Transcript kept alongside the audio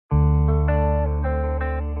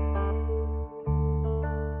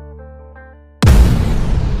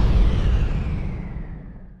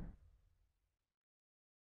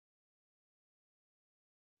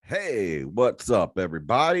Hey, what's up,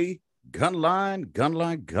 everybody? Gunline.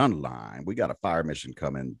 We got a fire mission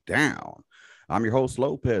coming down. I'm your host,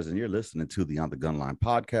 Lopez, and you're listening to the On the Gunline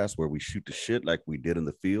podcast, where we shoot the shit like we did in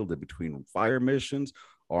the field in between fire missions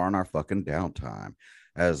or on our fucking downtime.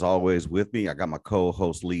 As always, with me, I got my co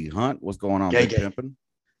host, Lee Hunt. What's going on, Gang, Big gang, Pimpin'?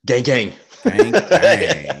 gang, gang.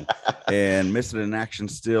 Gang. And missing in action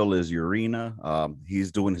still is Urena.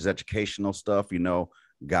 He's doing his educational stuff,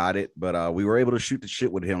 got it. But we were able to shoot the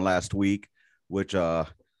shit with him last week, which I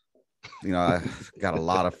got a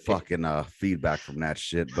lot of fucking feedback from that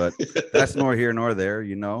shit. But that's nor here nor there,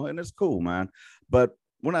 and it's cool, man. But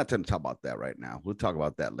we're not going to talk about that right now. We'll talk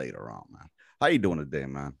about that later on, man. How you doing today,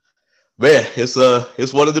 man? Man,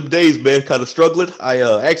 it's one of them days, man. Kind of struggling. I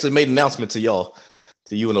actually made an announcement to y'all,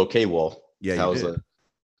 to you and OK Wall. Yeah, I you was did.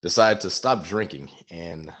 Decided to stop drinking,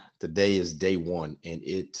 and today is day one, and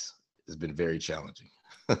it has been very challenging.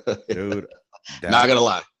 Dude. Not gonna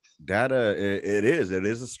lie. Data, it is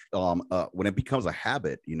when it becomes a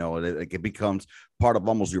habit, it becomes part of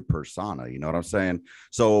almost your persona. You know what I'm saying?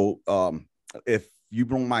 So if you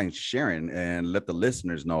don't mind sharing and let the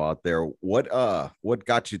listeners know out there what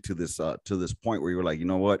got you to this point where you were like, you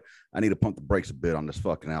know what, I need to pump the brakes a bit on this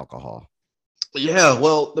fucking alcohol. Yeah,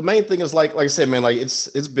 well, the main thing is like I said, man. Like it's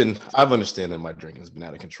been. I've understand that my drinking has been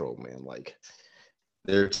out of control, man. Like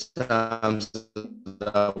there's times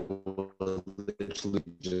that I will literally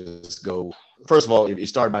just go. First of all, if you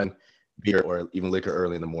start buying beer or even liquor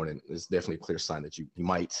early in the morning, it's definitely a clear sign that you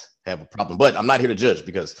might have a problem. But I'm not here to judge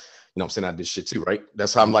because I'm saying I did shit too, right?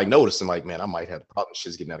 That's how I'm like noticing, like, man, I might have a problem.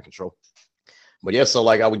 Shit's getting out of control. But yeah, so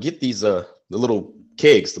like I would get these the little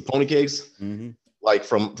kegs, the pony kegs, like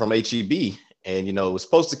from HEB, and it was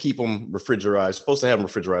supposed to keep them refrigerized, supposed to have them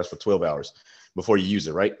refrigerized for 12 hours before you use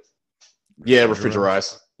it, right? Yeah,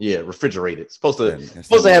 refrigerized. Yeah, refrigerated. Supposed to have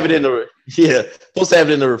it in the supposed to have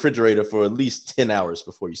it in the refrigerator for at least 10 hours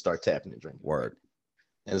before you start tapping and drinking. Word.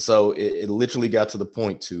 And so it literally got to the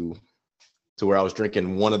point to where I was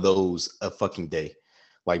drinking one of those a fucking day,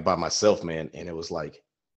 like by myself, man. And it was like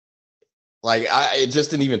it just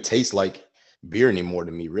didn't even taste like beer anymore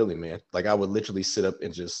to me, really, man. Like I would literally sit up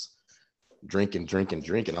and just drink and drink and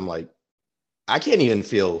drink, and I'm like, I can't even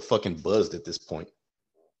feel fucking buzzed at this point.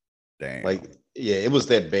 Damn. Like, yeah, it was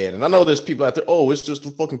that bad. And I know there's people out there, oh, it's just a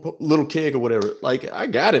fucking little keg or whatever. Like, I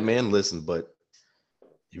got it, man. Listen, but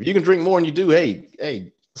if you can drink more than you do,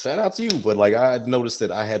 hey, shout out to you. But like, I noticed that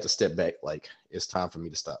I had to step back. Like, it's time for me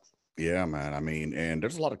to stop. Yeah, man. I mean, and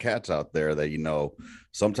there's a lot of cats out there that,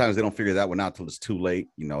 sometimes they don't figure that one out till it's too late.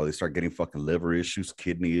 They start getting fucking liver issues,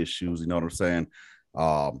 kidney issues. You know what I'm saying?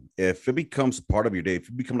 If it becomes part of your day, if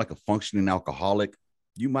you become like a functioning alcoholic,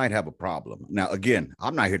 you might have a problem. Now, again,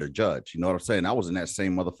 I'm not here to judge. You know what I'm saying? I was in that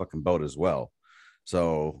same motherfucking boat as well.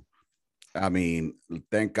 So, I mean,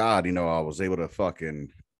 thank God, I was able to fucking,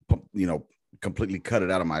 completely cut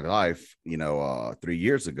it out of my life, 3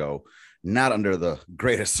 years ago. Not under the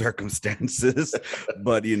greatest circumstances,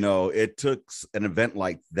 but, it took an event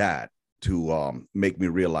like that to make me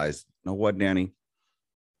realize, you know what, Danny,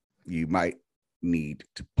 you might need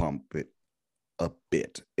to pump it a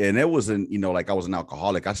bit. And it wasn't, like I was an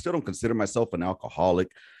alcoholic. I still don't consider myself an alcoholic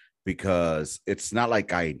because it's not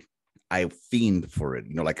like I fiend for it,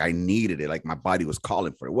 like I needed it, like my body was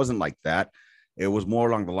calling for it. It wasn't like that. It was more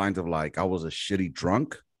along the lines of like I was a shitty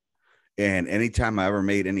drunk. And anytime I ever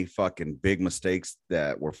made any fucking big mistakes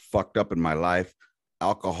that were fucked up in my life,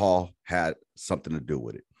 alcohol had something to do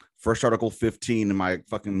with it. First Article 15 in my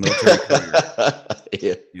fucking military career.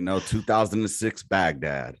 Yeah. 2006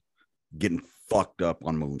 Baghdad, getting fucked up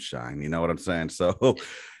on moonshine. You know what I'm saying? So,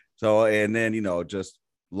 and then, just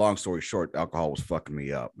long story short, alcohol was fucking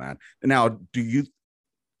me up, man. Now, do you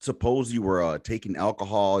suppose you were taking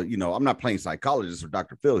alcohol? I'm not playing psychologist or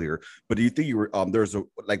Dr. Phil here, but do you think you were,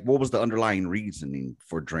 what was the underlying reasoning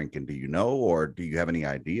for drinking? Do you know, or do you have any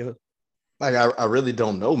idea? Like, I really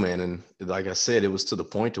don't know, man. And like I said, it was to the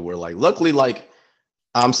point to where, like, luckily, like,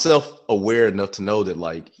 I'm self-aware enough to know that,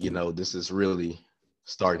 like, this is really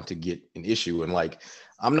starting to get an issue. And like,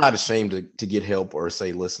 I'm not ashamed to get help or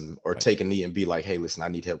say, listen, or take a knee and be like, hey, listen, I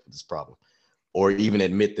need help with this problem. Or even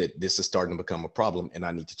admit that this is starting to become a problem and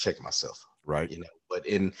I need to check myself. Right. But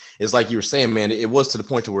it's like you were saying, man, it was to the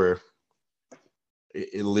point to where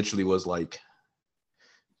it literally was like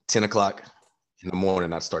 10 o'clock in the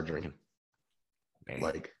morning, I'd start drinking.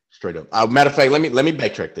 Like straight up. Matter of fact, let me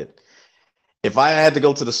backtrack that. If I had to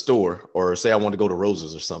go to the store, or say I want to go to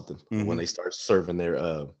Rose's or something, when they start serving their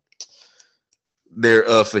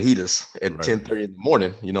fajitas at 10:30 in the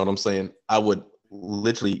morning, you know what I'm saying? I would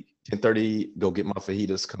literally 10:30 go get my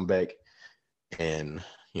fajitas, come back, and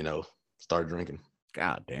start drinking.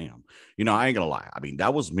 God damn. You know, I ain't gonna lie. I mean,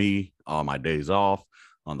 that was me on my days off,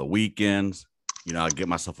 on the weekends. You know, I get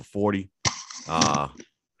myself a 40. I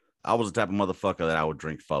was the type of motherfucker that I would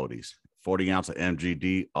drink 40s, 40 ounce of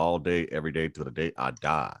MGD all day, every day to the day I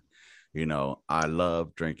die. You know, I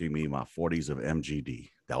love drinking me my 40s of MGD.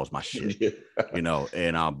 That was my shit. Yeah. You know,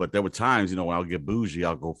 and but there were times, you know, when I'll get bougie,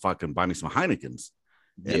 I'll go fucking buy me some Heinekens,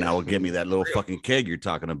 and I Yeah. will get me that little fucking keg you're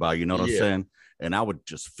talking about. You know what I'm Yeah. saying? And I would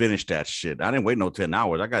just finish that shit. I didn't wait no 10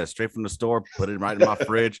 hours. I got it straight from the store, put it right in my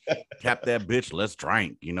fridge, tap that bitch. Let's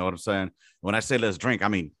drink. You know what I'm saying? When I say let's drink, I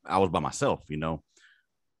mean, I was by myself, you know?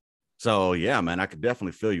 So yeah, man, I could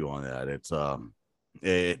definitely feel you on that.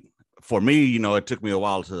 It for me, you know, it took me a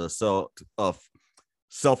while to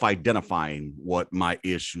self-identifying what my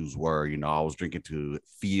issues were. You know, I was drinking to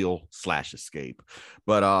feel/escape.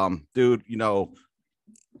 But dude, you know,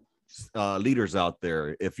 leaders out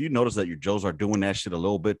there, if you notice that your Joes are doing that shit a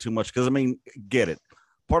little bit too much, because I mean, get it.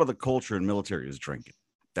 Part of the culture in military is drinking.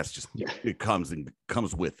 That's just it comes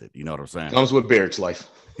with it. You know what I'm saying? Comes with barracks life.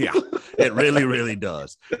 Yeah, it really, really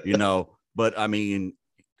does. You know, but I mean,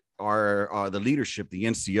 our the leadership, the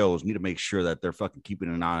NCOs need to make sure that they're fucking keeping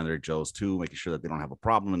an eye on their Joes too, making sure that they don't have a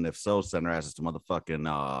problem. And if so, send their asses to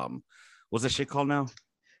motherfucking what's that shit called now?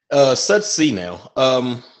 Such C now.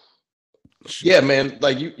 Yeah, man.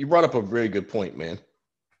 Like you brought up a very good point, man.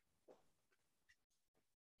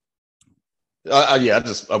 Yeah,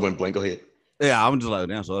 I went blank. Go ahead. Yeah, I'm just like,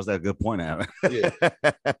 damn, so that's that good point, Adam. Yeah.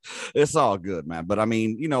 It's all good, man. But I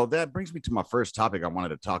mean, you know, that brings me to my first topic I wanted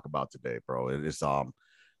to talk about today, bro. It's are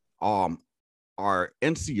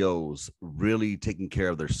NCOs really taking care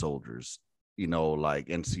of their soldiers, you know, like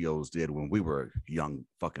NCOs did when we were young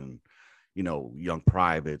fucking, you know, young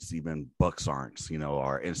privates, even buck sergeants, you know,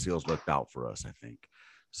 our NCOs looked out for us, I think.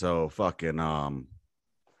 So fucking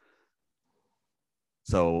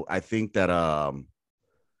so I think that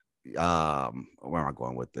where am I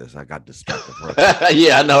going with this? I got distracted.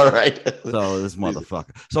 Yeah, I know, right? So this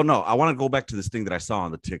motherfucker. So no, I want to go back to this thing that I saw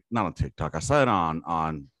on the not on TikTok. I saw it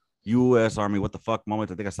on U.S. Army. What the fuck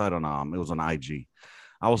moment? I think I saw it on it was on IG.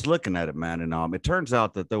 I was looking at it, man, and it turns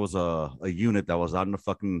out that there was a unit that was out in the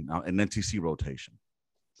fucking an NTC rotation,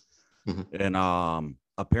 and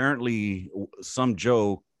apparently some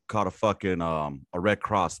Joe caught a fucking a Red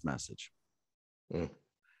Cross message.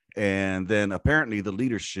 And then apparently the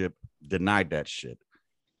leadership denied that shit,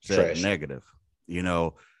 said negative, you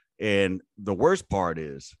know. And the worst part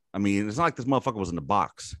is, I mean, it's not like this motherfucker was in the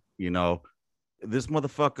box, you know. This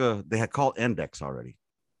motherfucker, they had called Index already.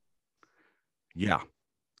 Yeah.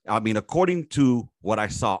 I mean, according to what I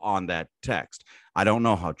saw on that text, I don't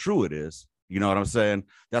know how true it is. You know what I'm saying?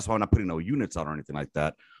 That's why I'm not putting no units out or anything like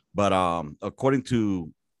that. But according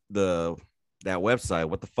to that website,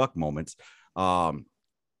 What the Fuck Moments,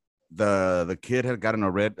 the kid had gotten a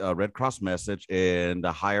Red Cross message, and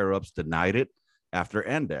the higher ups denied it after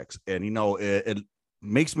Index. And you know, it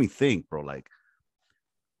makes me think, bro, like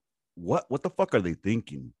what the fuck are they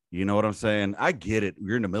thinking? You know what I'm saying? I get it.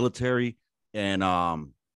 You're in the military, and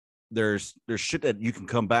there's shit that you can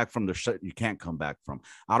come back from, there's shit you can't come back from.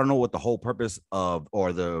 I don't know what the whole purpose of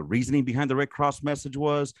or the reasoning behind the Red Cross message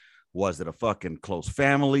was. Was it a fucking close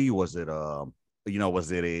family? Was it you know,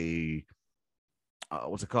 was it a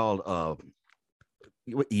what's it called?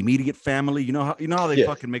 Immediate family. You know how they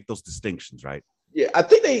fucking make those distinctions, right? Yeah, I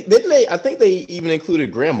think they didn't. I think they even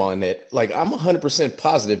included grandma in that. Like, I'm 100%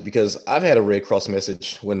 positive because I've had a Red Cross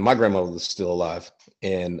message when my grandma was still alive,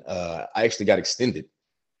 and I actually got extended.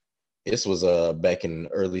 This was back in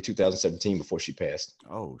early 2017 before she passed.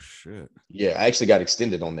 Oh shit. Yeah, I actually got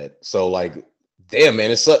extended on that. So like, damn,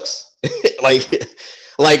 man, it sucks.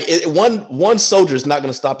 One soldier is not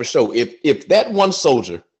going to stop a show. If that one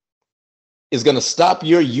soldier is going to stop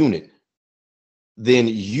your unit, then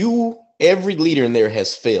every leader in there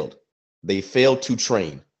has failed. They failed to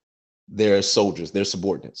train their soldiers, their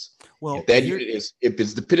subordinates. Well, if that unit if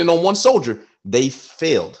it's dependent on one soldier, they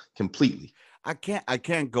failed completely. I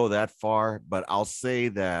can't go that far, but I'll say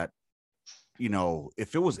that, you know,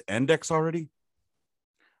 if it was Index already,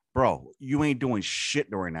 bro, you ain't doing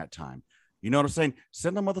shit during that time. You know what I'm saying?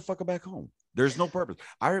 Send the motherfucker back home. There's no purpose.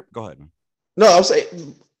 Go ahead, man. No, I'll say,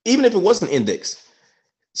 even if it wasn't Index,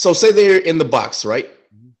 so say they're in the box, right?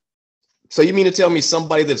 Mm-hmm. So you mean to tell me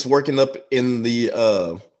somebody that's working up in the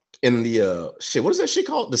shit, what is that shit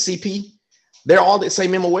called? The CP? They're all the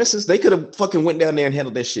same MOSs. They could have fucking went down there and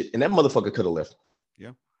handled that shit, and that motherfucker could have left.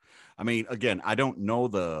 Yeah. I mean, again, I don't know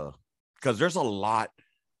because there's a lot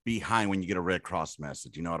behind when you get a Red Cross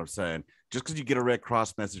message. You know what I'm saying? Just because you get a Red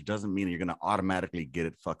Cross message doesn't mean you're going to automatically get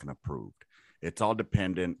it fucking approved. It's all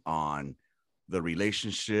dependent on the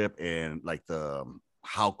relationship and like the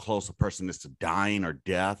how close a person is to dying or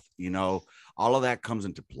death, all of that comes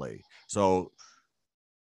into play. So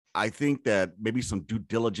I think that maybe some due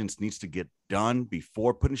diligence needs to get done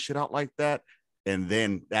before putting shit out like that, and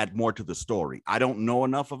then add more to the story. I don't know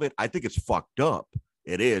enough of it. I think it's fucked up.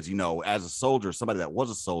 It is, as a soldier, somebody that was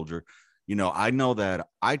a soldier, I know that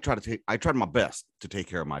I tried my best to take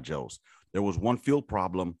care of my Joes. There was one field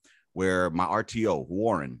problem where my RTO,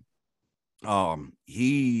 Warren,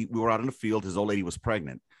 we were out in the field. His old lady was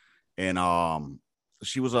pregnant, and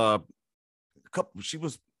she was a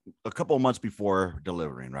couple of months before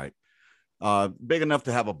delivering, right? Big enough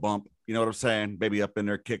to have a bump, you know what I'm saying? Baby up in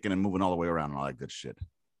there kicking and moving all the way around and all that good shit.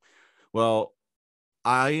 Well,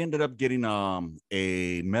 I ended up getting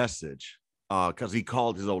a message because he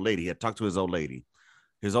called his old lady. He had talked to his old lady.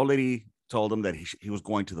 His old lady told him that he was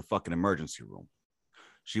going to the fucking emergency room.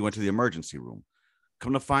 She went to the emergency room.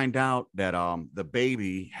 Come to find out that the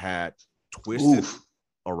baby had twisted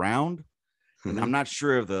around. And I'm not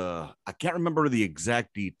sure of I can't remember the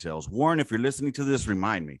exact details. Warren, if you're listening to this,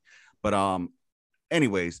 remind me. But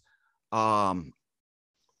anyways,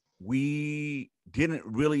 we didn't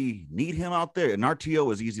really need him out there. An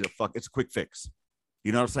RTO is easy to fuck. It's a quick fix.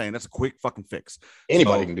 You know what I'm saying? That's a quick fucking fix.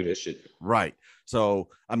 Anybody can do this shit. Right. So,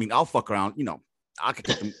 I mean, I'll fuck around, I can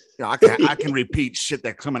take them, I can repeat shit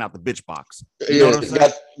that's coming out the bitch box. You know what I'm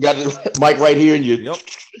saying? Got the mic right here and you. Yep.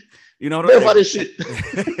 You know what I mean? This shit.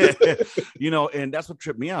 And that's what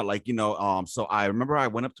tripped me out. Like, so I remember I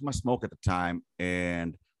went up to my smoke at the time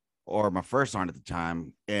or my first sergeant at the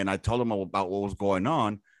time, and I told them about what was going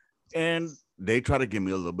on, and they try to give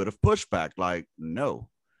me a little bit of pushback, like, no.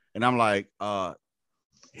 And I'm like,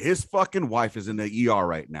 his fucking wife is in the ER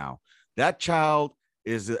right now. That child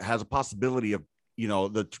has a possibility of,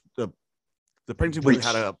 the pregnancy would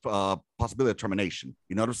have had a possibility of termination.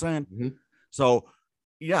 You know what I'm saying? Mm-hmm. So,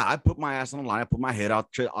 yeah, I put my ass on the line. I put my head out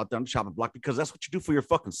there on the shopping block because that's what you do for your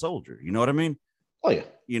fucking soldier. You know what I mean? Oh, yeah.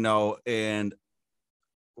 And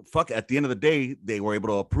fuck, at the end of the day, they were able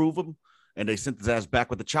to approve him, and they sent his ass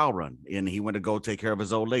back with the chow run, and he went to go take care of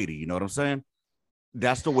his old lady. You know what I'm saying?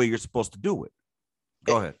 That's the way you're supposed to do it.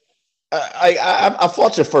 Go ahead. I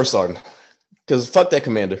fought your first sergeant because fuck that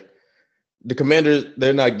commander. The commander,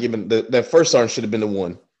 they're not giving that first sergeant should have been the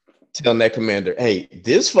one telling that commander, hey,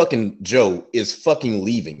 this fucking Joe is fucking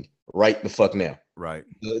leaving right the fuck now. Right.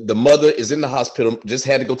 The mother is in the hospital, just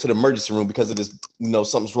had to go to the emergency room because of this,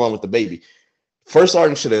 something's wrong with the baby. First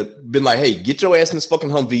sergeant should have been like, hey, get your ass in this fucking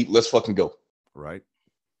Humvee. Let's fucking go. Right.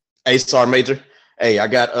 Hey, Sergeant Major. Hey, I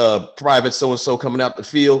got Private so-and-so coming out the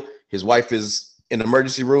field. His wife is in the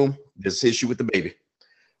emergency room. There's issue with the baby.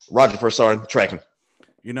 Roger, First Sergeant, tracking.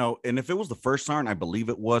 And if it was the first sergeant, I believe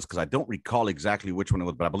it was, because I don't recall exactly which one it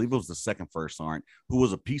was, but I believe it was the second first sergeant, who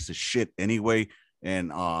was a piece of shit anyway,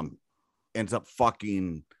 and ends up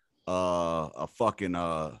fucking he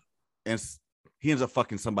ends up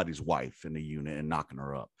fucking somebody's wife in the unit and knocking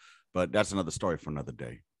her up. But that's another story for another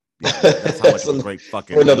day. Yeah, that's how much of a great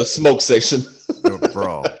fucking another smoke section,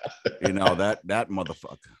 bro. That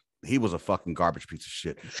motherfucker. He was a fucking garbage piece of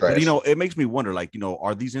shit. Trash. But, it makes me wonder, like,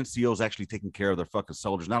 are these NCOs actually taking care of their fucking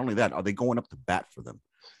soldiers? Not only that, are they going up to bat for them?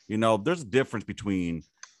 There's a difference between,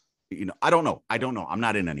 I don't know. I'm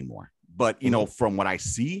not in anymore. But, from what I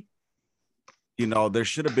see, there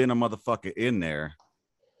should have been a motherfucker in there,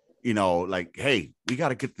 like, hey, we got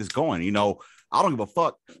to get this going. I don't give a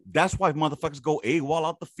fuck. That's why motherfuckers go AWOL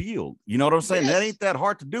out the field. You know what I'm saying? Yes. That ain't that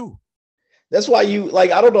hard to do. That's why I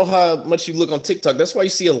don't know how much you look on TikTok. That's why you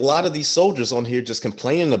see a lot of these soldiers on here just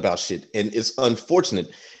complaining about shit. And it's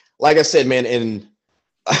unfortunate. Like I said, man, and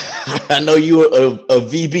I know you're a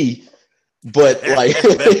VB, but like,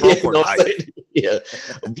 yeah,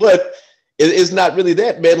 but it's not really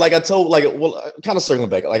that, man. Like I told, kind of circling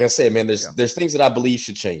back, like I said, man, there's things that I believe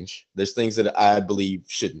should change. There's things that I believe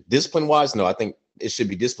shouldn't. Discipline wise, no, I think it should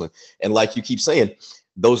be discipline. And like you keep saying,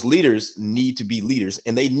 those leaders need to be leaders,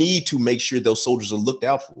 and they need to make sure those soldiers are looked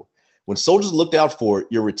out for. When soldiers are looked out for,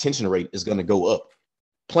 your retention rate is going to go up.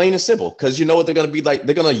 Plain and simple, because you know what they're going to be like?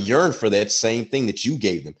 They're going to yearn for that same thing that you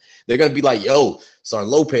gave them. They're going to be like, yo,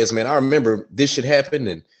 Sergeant Lopez, man, I remember this shit happened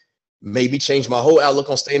and maybe changed my whole outlook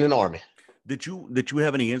on staying in the Army. Did you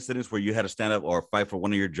have any incidents where you had to stand up or fight for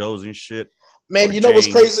one of your Joes and shit? Man, you know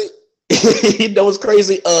what's crazy?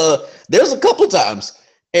 There's a couple times,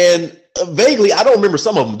 and vaguely, I don't remember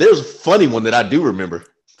some of them. There's a funny one that I do remember.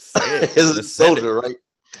 As a soldier, right?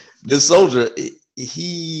 This soldier,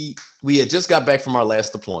 we had just got back from our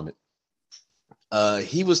last deployment.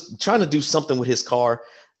 He was trying to do something with his car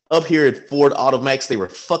up here at Ford Automax. They were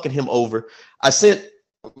fucking him over. I sent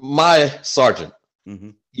my sergeant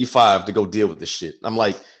E5 to go deal with this shit. I'm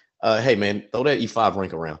like, hey man, throw that E5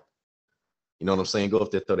 rank around. You know what I'm saying? Go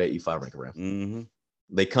up there, throw that E5 rank around.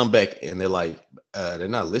 They come back and they're like, they're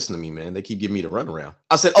not listening to me, man. They keep giving me the runaround.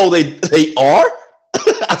 I said, oh, they are?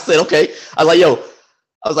 I said, okay. I was like, yo,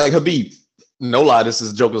 I was like, Habib. No lie, this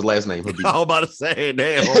is Joker's last name. Habib. I was about to say,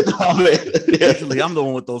 damn. Oh, man. Yeah. Usually I'm the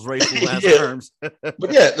one with those racial last terms.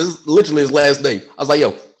 But yeah, this is literally his last name. I was like,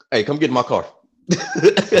 yo, hey, come get in my car.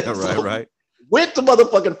 Right. Went to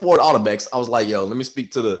motherfucking Ford Automax. I was like, yo, let me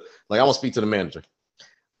speak to I want to speak to the manager.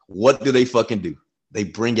 What do they fucking do? They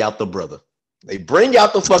bring out the brother. They bring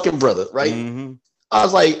out the fucking brother, right? I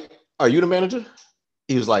was like, are you the manager?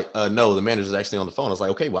 He was like, no, the manager's actually on the phone. I was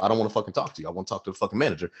like, okay, well, I don't want to fucking talk to you. I want to talk to the fucking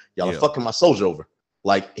manager. Y'all are fucking my soldier over.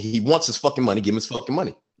 Like, he wants his fucking money. Give him his fucking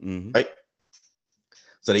money. Right?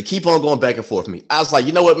 So they keep on going back and forth with me. I was like,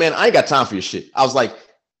 you know what, man? I ain't got time for your shit. I was like,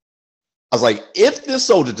 if this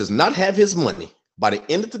soldier does not have his money by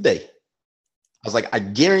the end of the day, I was like, I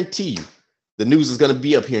guarantee you the news is going to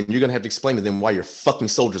be up here and you're going to have to explain to them why your fucking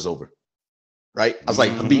soldier's over. Right? I was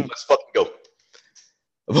like, Habib, let's fucking go.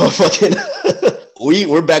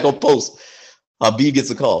 We're back on post. Habib gets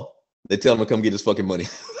a call. They tell him to come get his fucking money.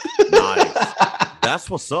 Nice. That's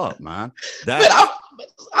what's up, man. Man,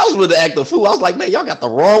 I was with the act a fool. I was like, man, y'all got the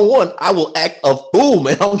wrong one. I will act a fool,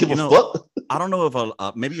 man. I don't give a fuck. I don't know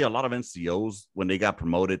if maybe a lot of NCOs when they got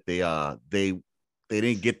promoted, they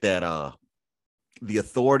didn't get that the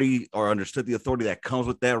authority or understood the authority that comes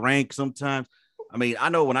with that rank sometimes. I mean, I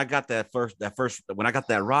know when I got when I got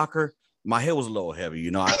that rocker, my head was a little heavy,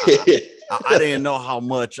 you know. I didn't know how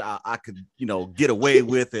much I could, get away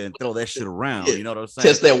with and throw that shit around. You know what I'm saying?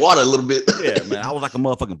 Test that water a little bit. Yeah, man. I was like a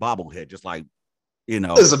motherfucking bobblehead, just like,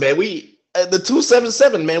 Listen, man, the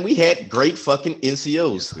 277, man, we had great fucking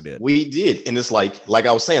NCOs. Yes, we did. And it's like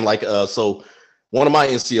I was saying, so one of my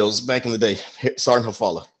NCOs back in the day, Sergeant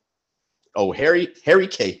Hafala. Oh, Harry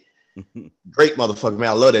K. Great motherfucker, man.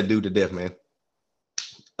 I love that dude to death, man.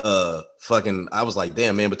 I was like,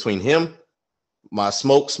 damn, man, between him, my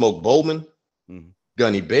Smoke Bowman,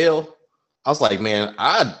 Gunny Bell, I was like, man,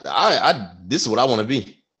 I this is what I want to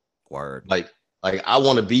be. Word. Like I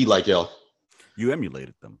want to be like y'all. You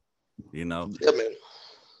emulated them, Yeah, man.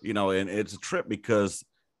 And it's a trip because,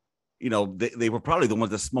 they were probably the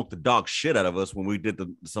ones that smoked the dog shit out of us when we did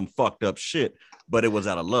some fucked up shit, but it was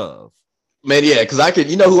out of love. Man, yeah, because I could,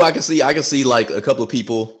 who I can see? I can see like a couple of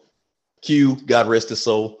people. Q, God rest his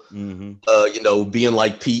soul. Being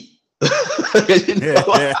like Pete. All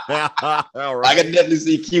right. I can definitely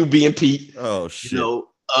see Q being Pete. Oh shit.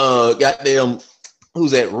 Goddamn,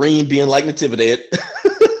 who's that? Reem being like Natividad.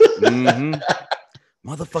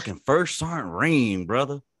 Motherfucking First Sergeant Reem,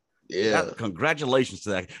 brother. Yeah. Congratulations to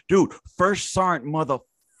that dude. First Sergeant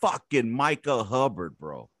motherfucking Micah Hubbard,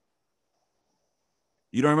 bro.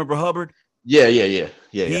 You don't remember Hubbard? Yeah. I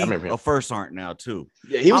remember him. A first sergeant now too.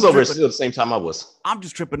 Yeah, he was over still the same time I was. I'm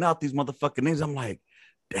just tripping out these motherfucking names. I'm like,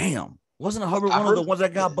 damn, wasn't Hubbard one of the ones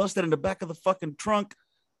that got busted in the back of the fucking trunk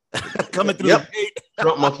coming through the gate?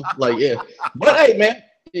 Trunk monkey, But hey, man,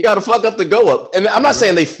 you got to fuck up to go up. And I'm not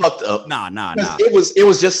saying they fucked up. Nah. It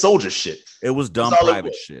was just soldier shit. It was dumb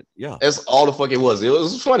private shit. Yeah, that's all the fuck it was. It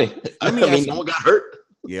was funny. I mean, no one got hurt.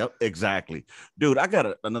 Yep, exactly. Dude, I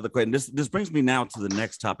got another question. This brings me now to the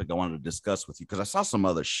next topic I wanted to discuss with you because I saw some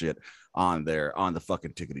other shit on there on the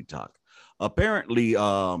fucking Tickety Talk. Apparently,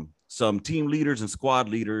 some team leaders and squad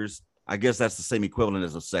leaders, I guess that's the same equivalent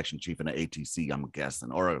as a section chief in an ATC, I'm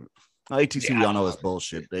guessing. Or ATC, we all know is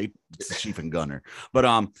bullshit. It's a chief and gunner. But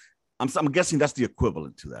I'm guessing that's the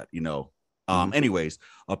equivalent to that, Anyways,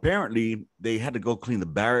 apparently they had to go clean the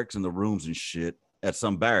barracks and the rooms and shit at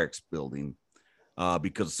some barracks building.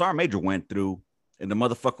 Because the Sergeant Major went through and the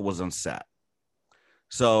motherfucker was unsat.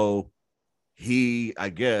 So he, I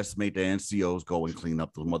guess, made the NCOs go and clean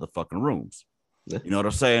up those motherfucking rooms. Yeah. You know what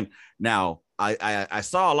I'm saying? Now, I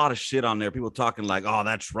saw a lot of shit on there. People talking like, oh,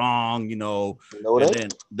 that's wrong, And then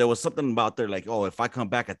there was something about there like, oh, if I come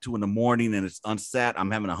back at 2 a.m. and it's unsat,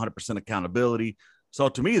 I'm having 100% accountability. So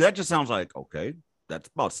to me, that just sounds like, okay, that's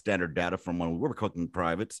about standard data from when we were cooking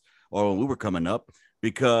privates or when we were coming up.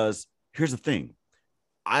 Because here's the thing.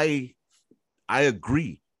 I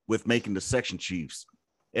agree with making the section chiefs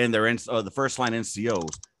and the first line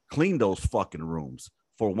NCOs clean those fucking rooms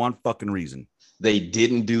for one fucking reason. They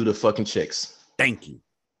didn't do the fucking checks. Thank you.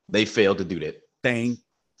 They failed to do that. Thank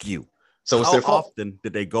you. So it's their fault. How often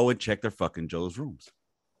did they go and check their fucking Joe's rooms?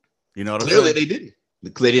 You know what I'm saying? Clearly they didn't.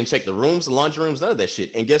 They didn't check the rooms, the laundry rooms, none of that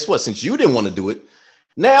shit. And guess what? Since you didn't want to do it,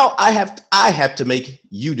 now I have to make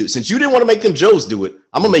you do it. Since you didn't want to make them Joes do it,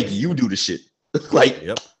 I'm gonna make you do the shit.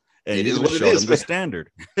 Yep. and it you're is going to what show it is, them the man.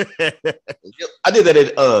 standard. I did that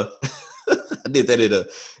at I did that at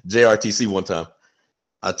JRTC one time.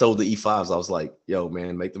 I told the E5s, I was like, yo,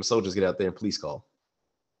 man, make them soldiers get out there and police call.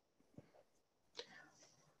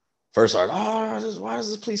 First sergeant, why is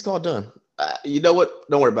this police call done? You know what?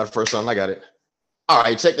 Don't worry about it, first sergeant. I got it. All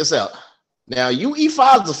right, check this out. Now, you E5s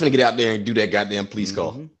are finna get out there and do that goddamn police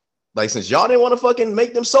call. Like, since y'all didn't want to fucking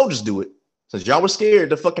make them soldiers do it, since y'all were scared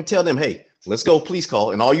to fucking tell them, hey, let's go police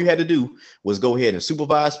call, and all you had to do was go ahead and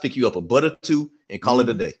supervise, pick you up a butt or two, and call it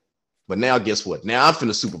a day. But now, guess what? Now I'm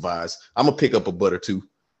finna supervise. I'm gonna pick up a butt or two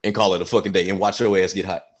and call it a fucking day and watch your ass get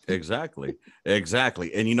hot. Exactly.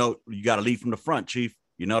 And you know, you got to lead from the front, Chief.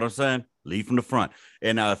 You know what I'm saying? Lead from the front.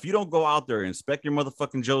 And if you don't go out there and inspect your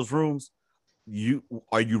motherfucking Joe's rooms,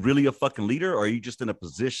 are you really a fucking leader, or are you just in a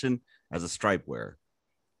position as a stripe wearer?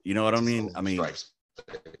 You know what I mean? Stripes.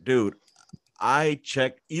 Dude, I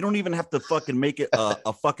check. You don't even have to fucking make it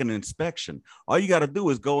a fucking inspection. All you got to do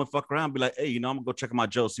is go and fuck around and be like, hey, you know, I'm gonna go check on my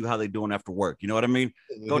Joe, see how they doing after work. You know what I mean?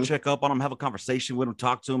 Go check up on them, have a conversation with them,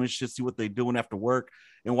 talk to them and shit, see what they doing after work.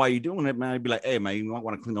 And while you're doing it, man, I'd be like, hey, man, you might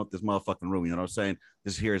want to clean up this motherfucking room. You know what I'm saying?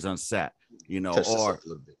 This here is unsat, you know, or,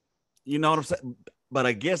 you know what I'm saying? But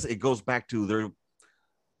I guess it goes back to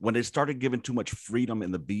when they started giving too much freedom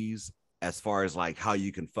in the bees, as far as like how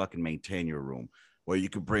you can fucking maintain your room, where you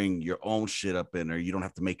could bring your own shit up in there. You don't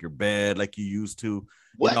have to make your bed like you used to.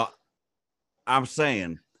 What? You know, I'm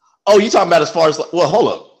saying. Oh, you talking about as far as like, well,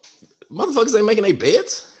 hold up. Motherfuckers ain't making their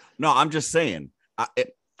beds? No, I'm just saying.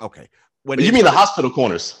 Okay. When you mean the hospital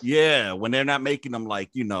corners? Yeah, when they're not making them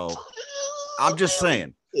like, you know, I'm just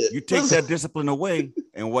saying. You take that discipline away,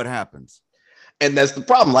 and what happens? And that's the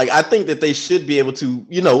problem. Like, I think that they should be able to,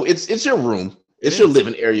 you know, it's your room. It's your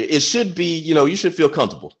living area. It should be, you know, you should feel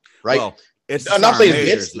comfortable, right? Well, it's not saying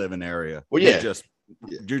it's living area. Well, yeah,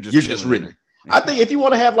 you're just written. I think if you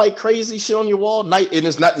want to have like crazy shit on your wall, and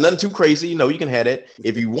it's not nothing too crazy, you know, you can have that.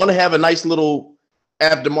 If you want to have a nice little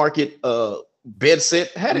aftermarket bed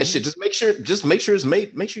set, have that shit. Just make sure it's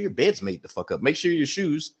made. Make sure your bed's made the fuck up. Make sure your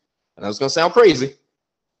shoes. And that's gonna sound crazy.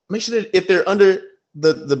 Make sure that if they're under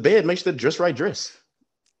the bed, make sure they're just right dress.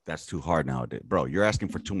 That's too hard nowadays, bro. You're asking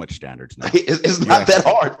for too much standards now. It's not that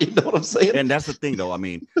hard. You know what I'm saying? And that's the thing, though. I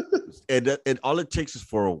mean, it all it takes is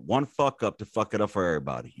for one fuck up to fuck it up for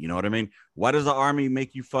everybody. You know what I mean? Why does the army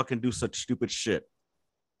make you fucking do such stupid shit?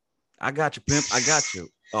 I got you, pimp. I got you.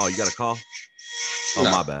 Oh, you got a call? Oh,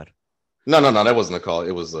 my bad. No. That wasn't a call.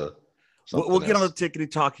 It was we'll get on the tickety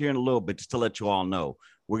talk here in a little bit, just to let you all know.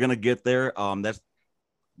 We're gonna get there.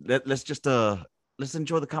 Let's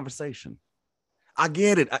enjoy the conversation. I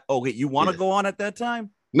get it. Okay, you want to go on at that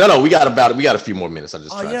time? No, we got a few more minutes.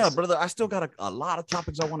 Yeah, brother. I still got a lot of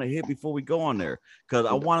topics I want to hit before we go on there, because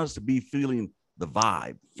I want us to be feeling the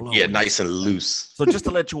vibe. Flowing. Yeah, nice and loose. So just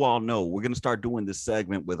to let you all know, we're gonna start doing this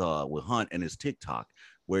segment with Hunt and his TikTok,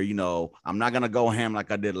 where, you know, I'm not gonna go ham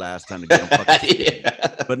like I did last time to get him fucking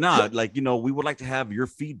but nah, like, you know, we would like to have your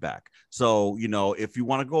feedback. So, you know, if you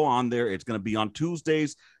want to go on there, it's gonna be on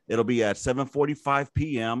Tuesdays. It'll be at 7:45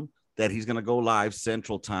 p.m. that he's gonna go live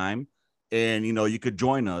Central Time, and you know, you could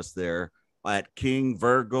join us there at King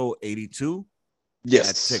Virgo 82. Yes,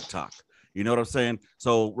 at TikTok. You know what I'm saying?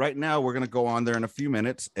 So right now we're gonna go on there in a few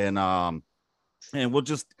minutes, and we'll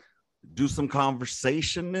just do some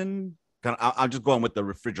conversation and kind of. I'm just going with the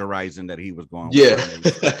refrigerizing that he was going. Yeah,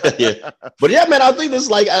 yeah. But yeah, man, I think this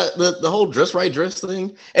is like the whole dress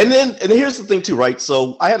thing. And here's the thing too, right?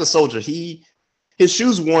 So I had a soldier. His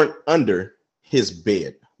shoes weren't under his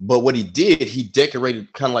bed, but what he did, he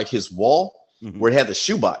decorated kind of like his wall where it had the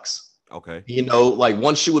shoe box. Okay. You know, like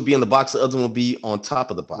one shoe would be in the box, the other one would be on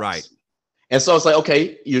top of the box. Right. And so it's like,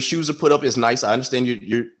 okay, your shoes are put up. It's nice. I understand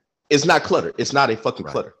it's not clutter. It's not a fucking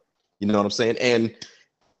clutter. You know what I'm saying? And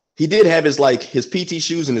he did have his PT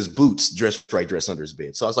shoes and his boots dress under his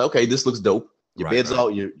bed. So I was like, okay, this looks dope. Your bed's out,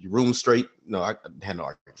 your room's straight. No, I had no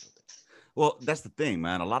argument. Well, that's the thing,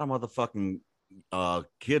 man. A lot of motherfucking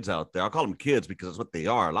kids out there, I'll call them kids because that's what they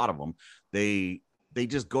are. A lot of them, they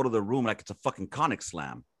just go to the room like it's a fucking Conic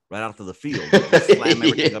Slam right out to the field. Slam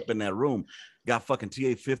everything up in that room. Got fucking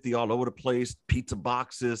TA-50 all over the place, pizza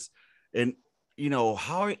boxes, and you know,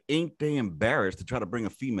 how ain't they embarrassed to try to bring a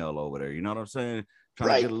female over there? You know what I'm saying?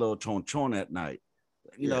 Trying to get a little chon at night.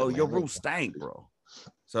 You know, man, your room stank, bro.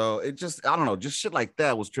 So it just, I don't know, just shit like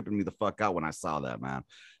that was tripping me the fuck out when I saw that, man.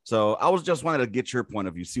 So I was just wanted to get your point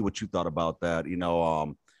of view, see what you thought about that. You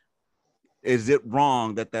know, is it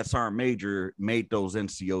wrong that Sergeant Major made those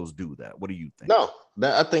NCOs do that? What do you think? No,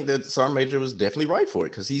 I think that Sergeant Major was definitely right for it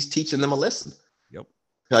because he's teaching them a lesson. Yep.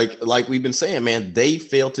 Like we've been saying, man, they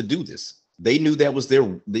failed to do this. They knew that was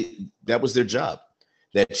their job.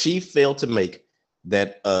 that chief failed to make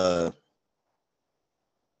that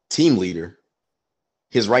team leader,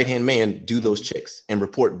 his right-hand man, do those checks and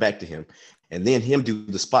report back to him, and then him do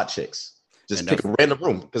the spot checks. Just pick a random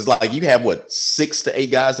room, because like you have what, 6 to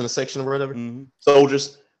 8 guys in a section or whatever,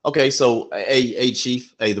 soldiers. Okay, so hey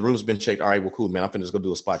chief, hey, the room's been checked. All right, well, cool, man. I'm finna just go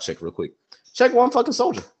do a spot check real quick. Check one fucking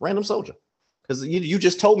soldier, random soldier, because you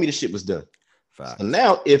just told me the shit was done. Fact. So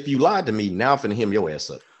now, if you lied to me, now I'm finna hem your ass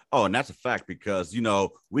up. Oh, and that's a fact, because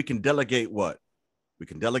we can delegate what? We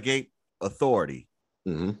can delegate authority.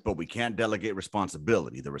 But we can't delegate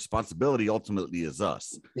responsibility. The responsibility ultimately is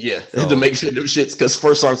us. Yeah, so, to make sure them shits, because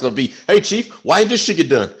first sergeant's gonna be, hey chief, why didn't this shit get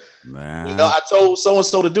done? Man, I told so and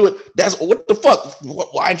so to do it. That's what the fuck.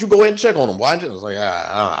 Why didn't you go ahead and check on them? Why didn't you? I was like,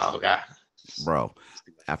 oh god, bro.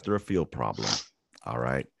 After a field problem, all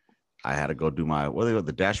right, I had to go do my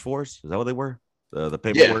the dash fours. Is that what they were? The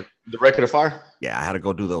paperwork, the record of fire. Yeah, I had to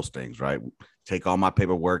go do those things. Right, take all my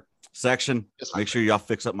paperwork. Section, make sure y'all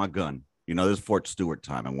fix up my gun. This is Fort Stewart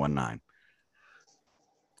time in 19.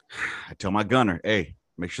 I tell my gunner, hey,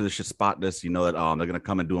 make sure this shit spotless. That they're gonna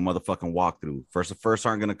come and do a motherfucking walkthrough. The first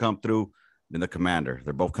aren't gonna come through, then the commander.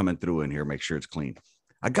 They're both coming through in here. Make sure it's clean.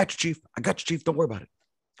 I got you, chief. Don't worry about it.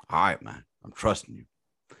 All right, man. I'm trusting you.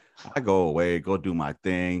 I go away, go do my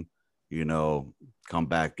thing. Come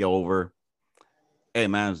back over. Hey,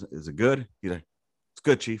 man, is it good? He's like, it's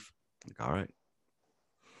good, chief. I'm like, all right.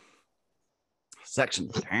 Section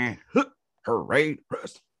 10. Hooray.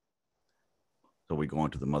 So we go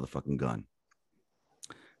into the motherfucking gun.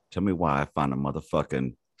 Tell me why I find a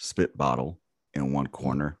motherfucking spit bottle in one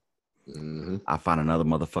corner. I find another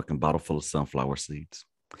motherfucking bottle full of sunflower seeds.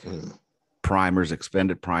 Primers,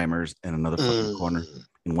 expended primers in another fucking corner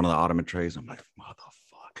in one of the ottoman trays. I'm like,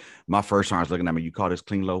 motherfucker. My first sergeant's looking at me. You call this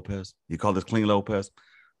clean, Lopez? You call this clean, Lopez?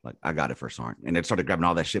 Like, I got it, first sergeant. And they started grabbing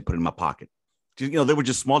all that shit, put it in my pocket. They were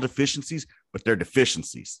just small deficiencies, but they're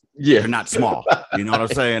deficiencies. Yeah. They're not small. You know what I'm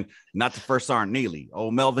saying? Not the first sergeant Neely.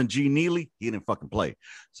 Old Melvin G. Neely, he didn't fucking play.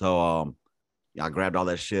 So I grabbed all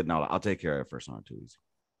that shit, and I'll take care of it, first sergeant too.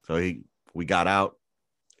 So we got out.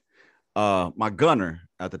 My gunner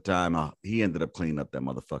at the time, he ended up cleaning up that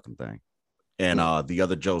motherfucking thing. And the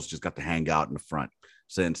other Joes just got to hang out in the front,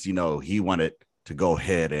 since he wanted to go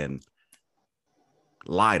ahead and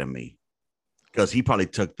lie to me, because he probably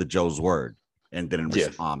took the Joe's word and didn't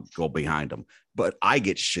go behind him. But I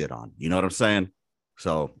get shit on. You know what I'm saying?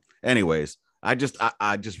 So anyways, I just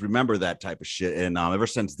remember that type of shit. And ever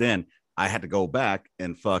since then, I had to go back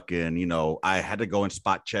and fucking, I had to go and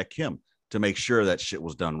spot check him to make sure that shit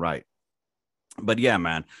was done right. But yeah,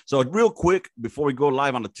 man. So real quick, before we go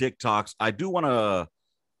live on the TikToks, I do want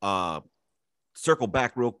to circle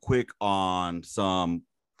back real quick on some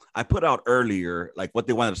I put out earlier, like what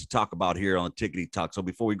they wanted us to talk about here on the Tickety Talk. So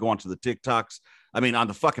before we go on to the TikToks, on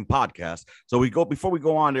the fucking podcast. So before we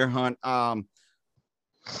go on there, Hunt,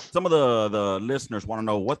 some of the listeners want to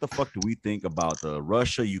know, what the fuck do we think about the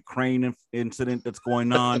Russia-Ukraine incident that's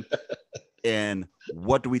going on? And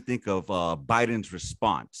what do we think of Biden's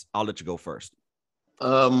response? I'll let you go first.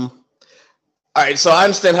 All right, so I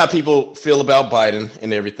understand how people feel about Biden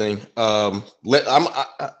and everything.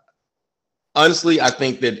 Honestly, I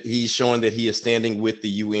think that he's showing that he is standing with the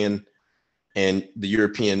UN and the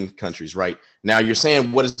European countries. Right now, you're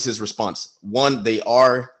saying, what is his response? One, they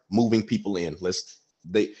are moving people in.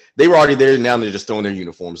 They were already there. Now they're just throwing their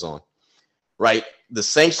uniforms on. Right. The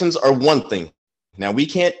sanctions are one thing. Now we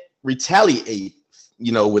can't retaliate,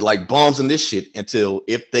 with like bombs and this shit until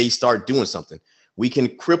if they start doing something. We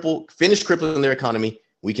can finish crippling their economy.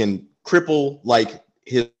 We can cripple like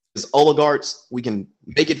his oligarchs. We can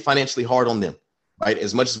make it financially hard on them, right?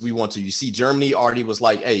 As much as we want to. You see, Germany already was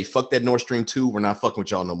like, hey, fuck that Nord Stream 2. We're not fucking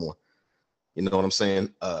with y'all no more. You know what I'm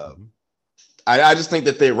saying? I just think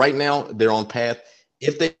that right now they're on path.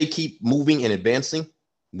 If they keep moving and advancing,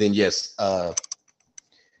 then yes. I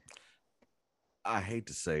hate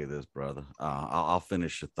to say this, brother. I'll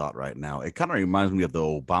finish the thought right now. It kind of reminds me of the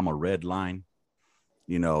Obama red line.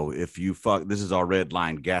 If you fuck, this is our red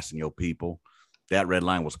line, gassing your people. That red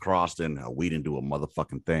line was crossed, and we didn't do a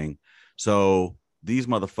motherfucking thing. So these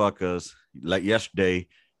motherfuckers, like yesterday,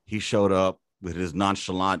 he showed up with his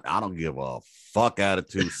nonchalant, I don't give a fuck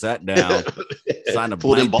attitude, sat down, signed a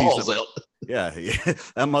blank piece of, yeah.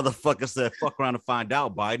 That motherfucker said, fuck around and find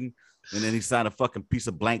out, Biden. And then he signed a fucking piece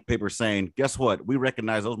of blank paper saying, guess what? We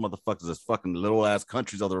recognize those motherfuckers as fucking little ass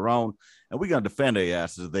countries of their own, and we're going to defend their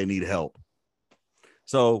asses if they need help.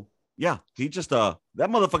 So, yeah, he just, that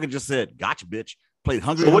motherfucker just said, gotcha, bitch. Played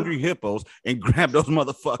Hungry Hippos and grabbed those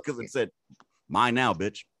motherfuckers and said, mine now,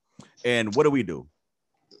 bitch. And what do we do?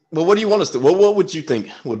 Well, what do you want us to do? Well, what would you think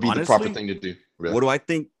would be the proper thing to do? Really? What do I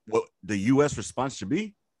think what the U.S. response should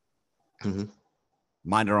be? Mm-hmm.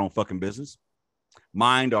 Mind our own fucking business.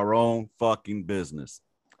 Mind our own fucking business.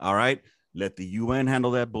 All right. Let the UN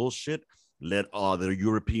handle that bullshit. Let the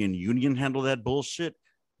European Union handle that bullshit.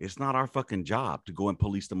 It's not our fucking job to go and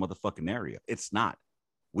police the motherfucking area. It's not.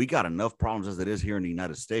 We got enough problems as it is here in the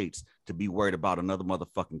United States to be worried about another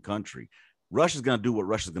motherfucking country. Russia's going to do what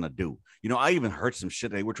Russia's going to do. You know, I even heard some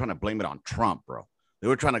shit. They were trying to blame it on Trump, bro. They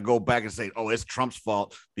were trying to go back and say, oh, it's Trump's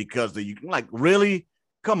fault because like, really?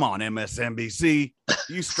 Come on, MSNBC.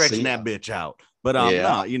 You stretching that bitch out. But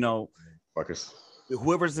no, you know, fuckers.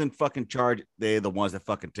 Whoever's in fucking charge, they're the ones that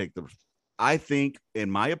fucking take the. I think, in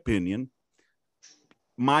my opinion,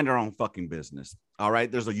 mind our own fucking business. All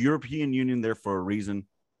right. There's a European Union there for a reason.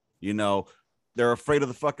 You know, they're afraid of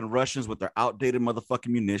the fucking Russians with their outdated motherfucking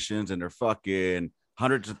munitions and their fucking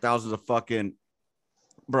hundreds of thousands of fucking.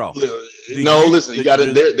 Bro. Listen, you got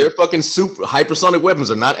it. Their fucking super hypersonic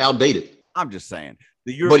weapons are not outdated. I'm just saying.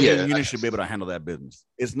 The European Union should be able to handle that business.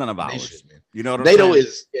 It's none of ours. Should, you know what I'm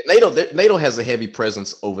saying? NATO has a heavy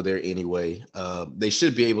presence over there anyway. They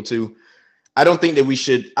should be able to. I don't think that we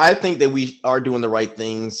should. I think that we are doing the right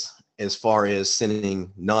things as far as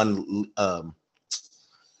sending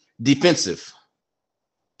defensive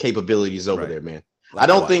capabilities over there, man. I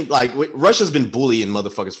don't think like Russia's been bullying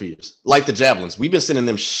motherfuckers for years. Like the javelins, we've been sending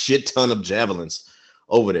them shit ton of javelins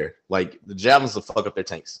over there. Like the javelins will fuck up their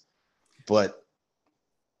tanks, but.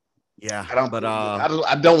 Yeah,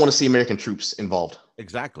 I don't want to see American troops involved.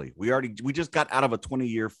 Exactly. We just got out of a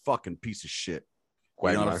 20-year fucking piece of shit.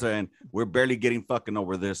 You know what I'm saying? We're barely getting fucking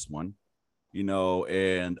over this one, you know,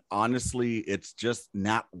 and honestly, it's just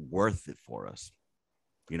not worth it for us.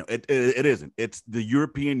 You know, it isn't. It's the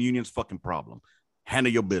European Union's fucking problem.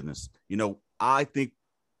 Handle your business. You know, I think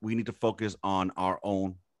we need to focus on our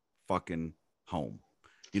own fucking home.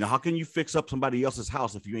 You know, how can you fix up somebody else's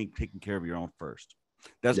house if you ain't taking care of your own first?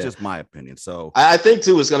 That's just my opinion. So I think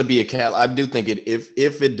too, it's going to be I do think if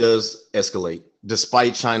it does escalate,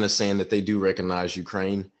 despite China saying that they do recognize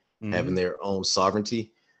Ukraine having their own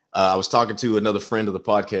sovereignty. I was talking to another friend of the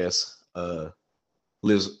podcast,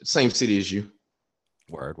 lives same city as you.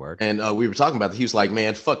 Word. And we were talking about that. He was like,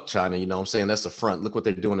 man, fuck China. You know what I'm saying? That's the front. Look what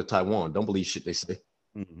they're doing to Taiwan. Don't believe shit they say.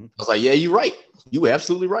 I was like, yeah, you're right. You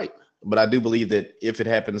absolutely right. But I do believe that if it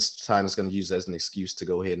happens, China's going to use that as an excuse to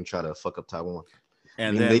go ahead and try to fuck up Taiwan.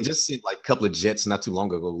 And then they just sent like a couple of jets not too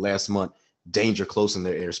long ago, last month, danger close in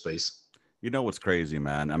their airspace. You know what's crazy,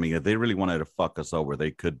 man? I mean, if they really wanted to fuck us over, they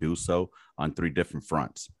could do so on 3 different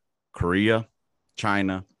fronts: Korea,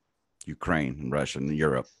 China, Ukraine, and Russia, and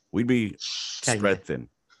Europe. We'd be spread thin.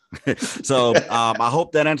 So I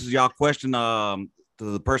hope that answers y'all question. To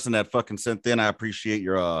the person that fucking sent in, I appreciate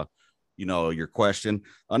your your question.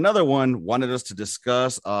 Another one wanted us to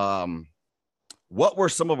discuss what were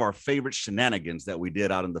some of our favorite shenanigans that we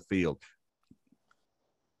did out in the field?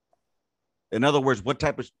 In other words, what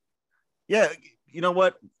type of... Yeah, you know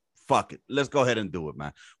what? Fuck it. Let's go ahead and do it,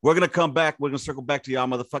 man. We're going to come back. We're going to circle back to y'all,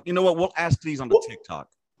 motherfucker. You know what? We'll ask these on the TikTok.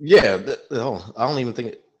 Yeah. I don't even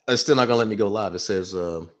think... It's still not going to let me go live. It says...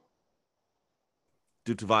 due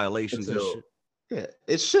to violations and shit. Yeah,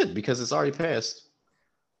 it should, because it's already past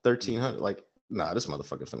 1,300. Like, nah, this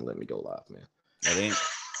motherfucker's going to let me go live, man. It ain't...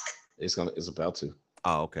 It's about to.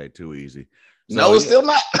 Oh, okay. Too easy. So, no, it's still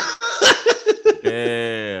not.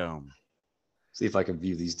 Damn. See if I can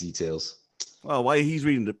view these details. Well, while he's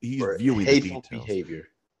viewing the details. Behavior.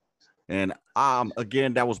 And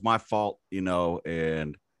again, that was my fault, you know.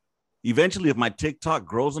 And eventually, if my TikTok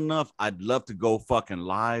grows enough, I'd love to go fucking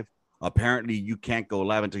live. Apparently, you can't go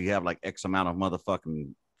live until you have like X amount of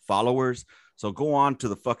motherfucking followers. So go on to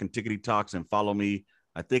the fucking Tickety Talks and follow me.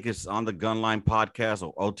 I think it's on the Gunline podcast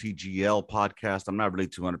or OTGL podcast. I'm not really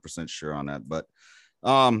 200% sure on that, but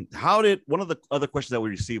one of the other questions that we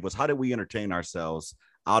received was, how did we entertain ourselves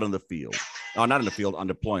out in the field? Oh, not in the field, on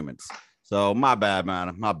deployments. So my bad,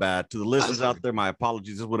 man. My bad. To the listeners out there, my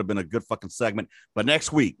apologies. This would have been a good fucking segment, but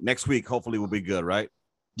next week, hopefully we'll be good, right?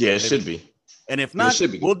 Yeah, it should be. And if not,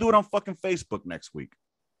 we'll do it on fucking Facebook next week.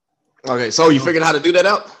 Okay, so you figured out how to do that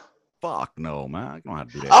out? Fuck no, man. I don't know how to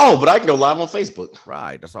do that. Oh, but I can go live on Facebook.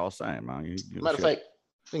 Right. That's all I'm saying, man. Matter of fact,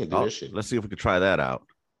 we can do this shit. Let's see if we can try that out.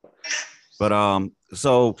 But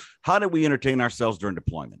so how did we entertain ourselves during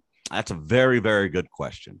deployment? That's a very, very good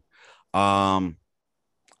question. Well,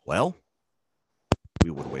 we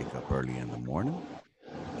would wake up early in the morning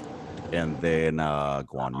and then go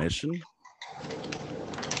on mission.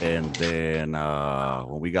 And then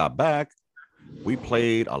when we got back, we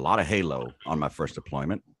played a lot of Halo on my first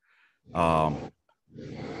deployment. Because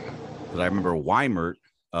I remember Weimert,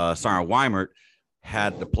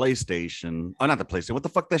 had the PlayStation. Oh, not the PlayStation. What the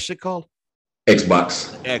fuck that shit called?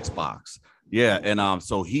 Xbox. Xbox. Yeah, and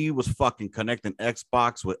so he was fucking connecting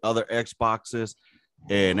Xbox with other Xboxes,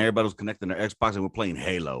 and everybody was connecting their Xbox, and we're playing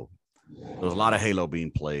Halo. There was a lot of Halo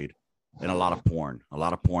being played, and a lot of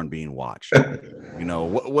porn being watched. You know,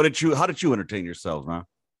 what did you? How did you entertain yourselves, man?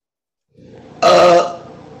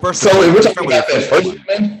 First, so we're talking about that first,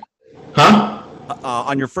 man? Huh?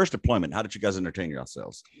 On your first deployment, how did you guys entertain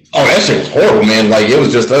yourselves? Oh, that shit was horrible, man. Like, it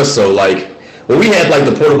was just us. So, like, well, we had like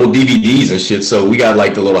the portable DVDs and shit. So we got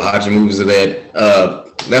like the little Haji movies of that.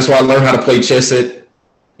 That's why I learned how to play chess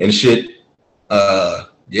and shit.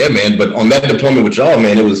 Yeah, man. But on that deployment with y'all,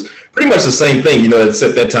 man, it was pretty much the same thing. You know,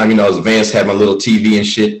 except that time, you know, I was advanced, had my little TV and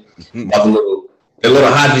shit. Bought the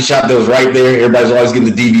little Haji shop that was right there. Everybody's always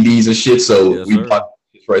getting the DVDs and shit. So yes, we bought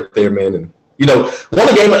it right there, man. And you know,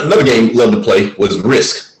 another game loved to play was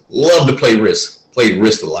Risk. Loved to play Risk. Played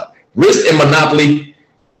Risk a lot. Risk and Monopoly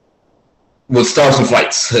would start some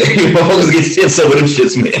fights. You always get shit some of them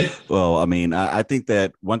shits, man. Well, I mean, I think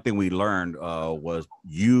that one thing we learned was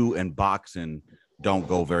you and boxing don't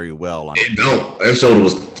go very well. It don't. That shoulder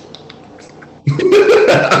was.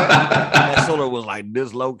 That shoulder was like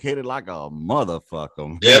dislocated like a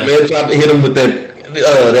motherfucker. Yeah, man. Tried to hit him with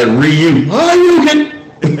that Ryu.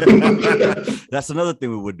 That's another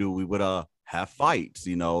thing we would do. We would have fights,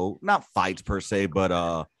 you know, not fights per se,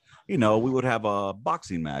 but you know, we would have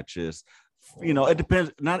boxing matches. You know, it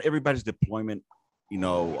depends. Not everybody's deployment, you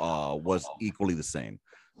know, was equally the same.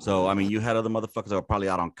 So I mean, you had other motherfuckers that were probably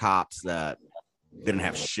out on cops that didn't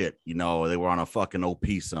have shit. You know, they were on a fucking OP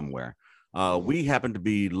somewhere. We happened to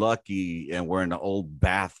be lucky and we're in the old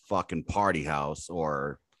Bath fucking party house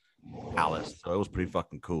or palace. So it was pretty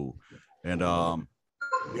fucking cool. And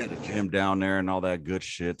we had a gym down there and all that good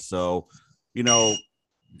shit. So, you know,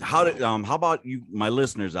 how about you, my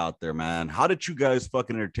listeners out there, man? How did you guys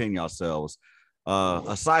fucking entertain yourselves?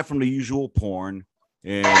 Aside from the usual porn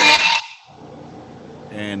and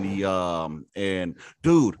the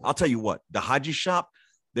dude, I'll tell you what, the Haji shop,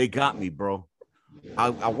 they got me, bro. I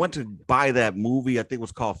went to buy that movie. I think it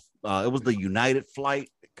was called it was the United Flight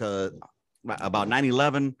about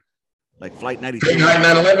 9/11, like Flight 93.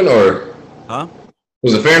 Fahrenheit 9/11 or huh?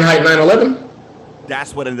 Was it Fahrenheit 9/11?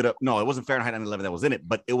 That's what ended up. No, it wasn't Fahrenheit 9/11 that was in it,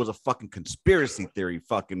 but it was a fucking conspiracy theory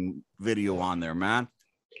fucking video on there, man.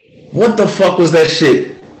 What the fuck was that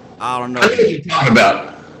shit? I don't know. I know what you're talking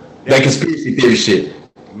about. That conspiracy theory shit.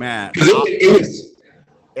 Man.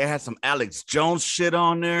 It had some Alex Jones shit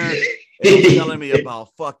on there. They telling me about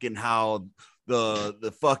fucking how the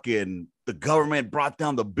government brought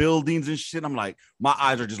down the buildings and shit. I'm like, my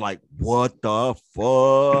eyes are just like, what the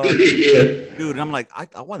fuck? Yeah. Dude, and I'm like,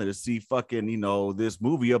 I wanted to see fucking, you know, this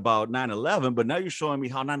movie about 9/11, but now you're showing me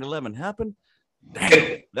how 9/11 happened.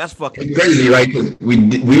 Damn, that's fucking crazy, right? God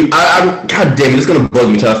damn it, it's gonna bug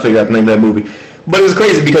me till I figure out the name of that movie. But it's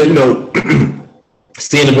crazy because, you know,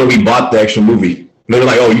 seeing where we bought the actual movie, they were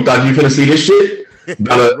like, oh, you thought you couldn't see this shit?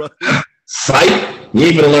 Psych, you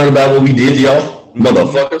ain't gonna learn about what we did, y'all,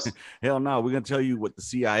 motherfuckers. Hell no, we're gonna tell you what the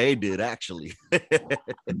CIA did actually.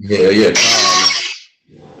 Yeah.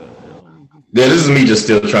 Yeah, this is me just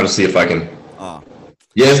still trying to see if I can.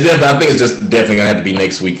 Yeah, it's definitely. I think it's just definitely gonna have to be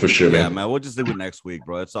next week for sure, man. Yeah, man, we'll just do it next week,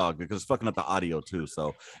 bro. It's all good because it's fucking up the audio too.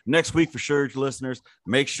 So next week for sure, listeners,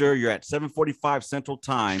 make sure you're at 7:45 Central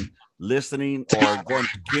Time listening or going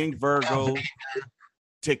to King Virgo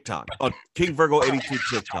TikTok. Oh, King Virgo 82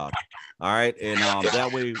 TikTok. All right, and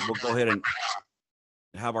that way we'll go ahead and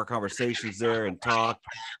have our conversations there and talk.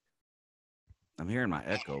 I'm hearing my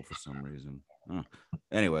echo for some reason.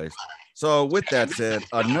 Anyways, so with that said,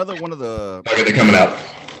 another one of the. Okay, they're coming out.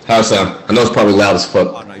 How's sound? I know it's probably loud as fuck.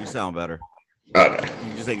 Oh no, you sound better. Okay.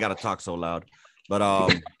 You just ain't gotta talk so loud. But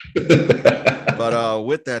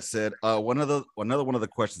with that said, another one of the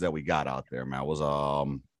questions that we got out there, man, was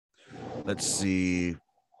let's see.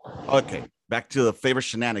 Okay, back to the favorite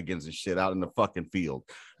shenanigans and shit out in the fucking field.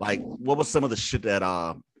 Like, what was some of the shit that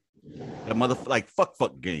like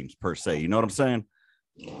fuck games per se? You know what I'm saying?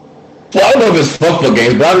 Well, I don't know if it's fuck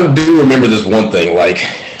games, but I do remember this one thing. Like,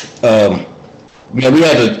 man, we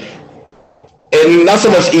had to, and not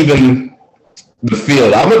so much even the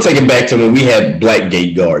field. I'm gonna take it back to when we had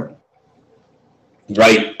Blackgate Guard.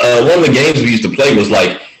 Right, one of the games we used to play was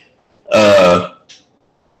like,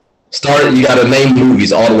 you got to name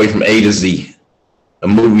movies all the way from A to Z.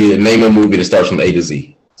 Name a movie that starts from A to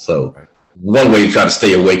Z. So one way to try to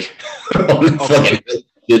stay awake.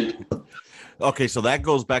 Okay, so that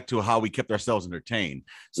goes back to how we kept ourselves entertained.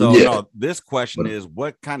 So this question is,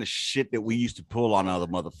 what kind of shit that we used to pull on other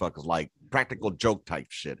motherfuckers, like practical joke type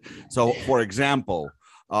shit. So, for example,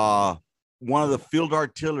 one of the field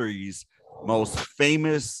artillery's most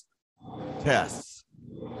famous tests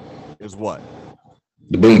is what?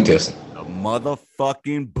 The boom test. The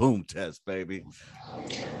motherfucking boom test, baby.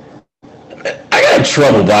 I got in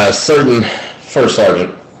trouble by a certain first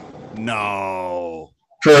sergeant. No.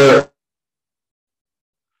 For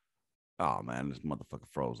Oh man, this motherfucker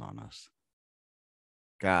froze on us.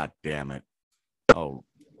 God damn it. Oh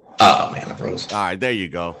man, I froze. All right, there you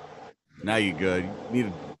go. Now you good. You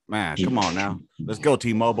need man, come on now. Let's go,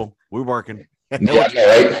 T-Mobile. We're working. Yeah,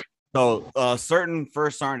 right. So a certain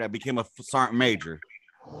first sergeant that became a sergeant major.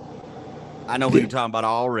 I know who you're talking about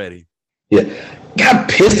already. Yeah. Got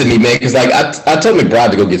pissed at me, man, because like I told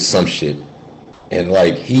McBride to go get some shit. And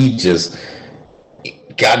like he just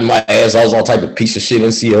got in my ass. I was all type of piece of shit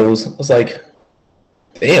NCOs. I was like,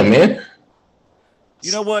 damn, man.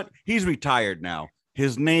 You know what? He's retired now.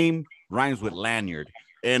 His name rhymes with lanyard.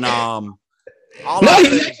 And he's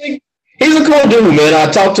a cool dude, man.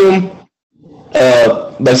 I talked to him.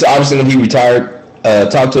 That's obviously when he retired.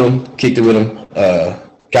 Talked to him, kicked it with him.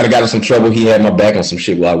 Kind of got in some trouble. He had my back on some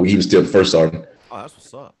shit while he was still the first sergeant. Oh, that's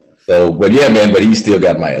what's up. So, but yeah, man. But he still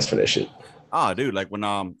got my ass for that shit. Oh, dude, like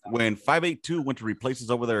when 582 went to replace us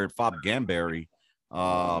over there at Fob Gamberry,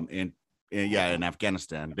 in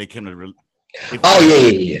Afghanistan, they came to.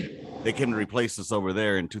 Yeah. They came to replace us over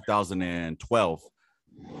there in 2012.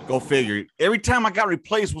 Go figure. Every time I got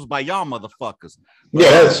replaced was by y'all motherfuckers. But,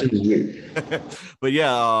 yeah, that's weird. But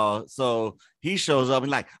yeah, so he shows up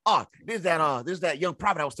and like, oh, there's that young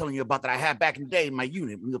private I was telling you about that I had back in the day in my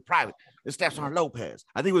unit, in the private. It's Staff Sergeant Lopez.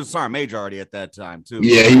 I think he was a sergeant major already at that time too.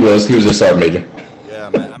 Yeah, he was. He was a sergeant major. Yeah,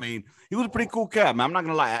 man. I mean, he was a pretty cool cat, man. I'm not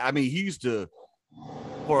gonna lie. I mean, he used to,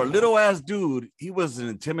 for a little ass dude, he was an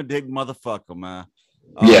intimidating motherfucker, man.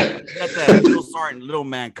 Yeah, he got that little sergeant, little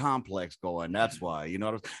man complex going. That's why, you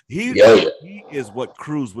know, he is what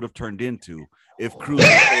Cruz would have turned into if Cruz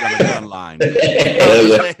had stayed on the gun line.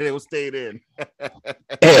 It would stayed in. Hell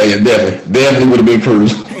yeah, definitely would have been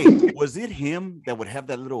Cruz. Hey, was it him that would have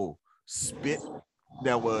that little spit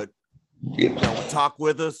that would talk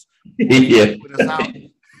with us? Yeah. With us out?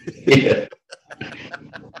 Yeah.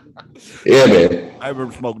 Yeah, man. I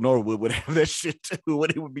remember Smoke Norwood would have that shit too when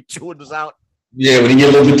he would be chewing us out. Yeah, when he get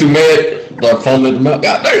a little bit too mad, start foaming at the mouth.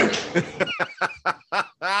 God damn.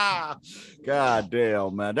 God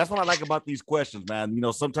damn, man. That's what I like about these questions, man. You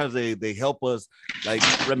know, sometimes they help us like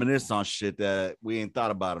reminisce on shit that we ain't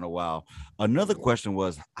thought about in a while. Another question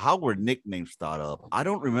was, how were nicknames thought up? I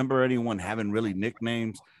don't remember anyone having really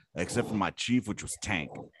nicknames except for my chief, which was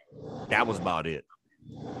Tank. That was about it.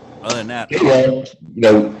 Other than that, you know,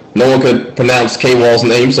 no one could pronounce K-Wall's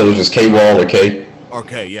name, so it was just K-Wall or K.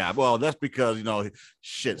 Okay, yeah. Well, that's because, you know,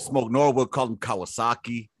 shit, Smoke Norwood called him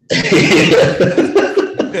Kawasaki.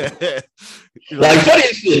 Like,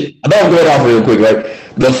 funniest shit. I know I'm going off real quick, right?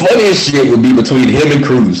 The funniest shit would be between him and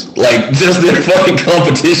Cruz. Like, just their fucking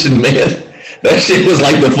competition, man. That shit was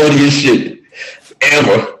like the funniest shit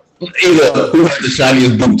ever. Either who had the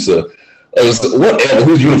shiniest boots or whatever,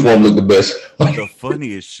 whose uniform looked the best. The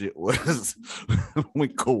funniest shit was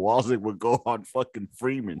when Kowalski would go on fucking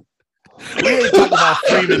Freeman. We ain't talking about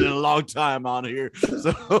Freeman in a long time on here.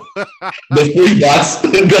 So the free bots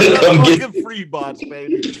gonna come get free bots,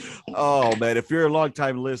 baby. Oh man, if you're a long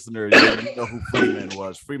time listener, you know who Freeman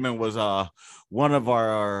was. Freeman was one of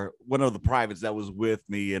the privates that was with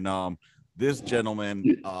me, and this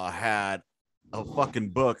gentleman had a fucking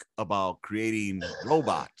book about creating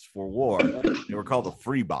robots for war. They were called the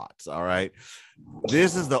free bots. All right.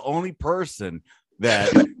 This is the only person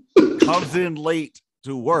that comes in late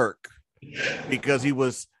to work because he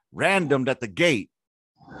was randomed at the gate,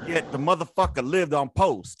 yet the motherfucker lived on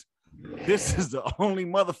post. This is the only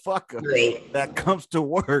motherfucker that comes to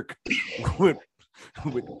work with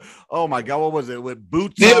oh my god, what was it? With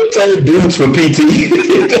boots. Boots for PT.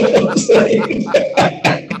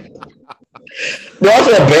 Bro, I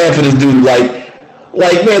feel bad for this dude. Like,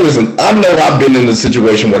 man, listen, I know I've been in a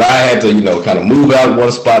situation where I had to, you know, kind of move out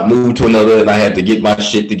one spot, move to another, and I had to get my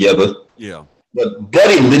shit together. Yeah. But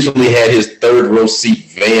Buddy literally had his third row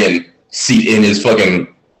van seat in his fucking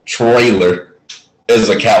trailer as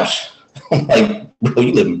a couch. I'm like, bro,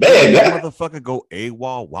 you living bad, guy. Motherfucker go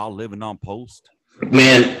AWOL while living on post.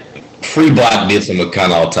 Man, Free Block did some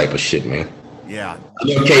kind of all type of shit, man. Yeah.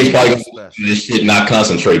 Case probably this shit not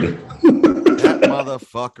concentrating. That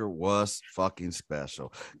motherfucker was fucking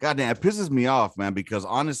special. Goddamn, it pisses me off, man, because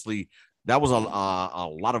honestly, that was a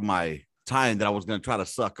lot of my time that I was going to try to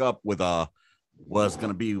suck up with was going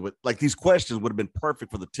to be with, like, these questions would have been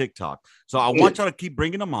perfect for the TikTok. So I want y'all to keep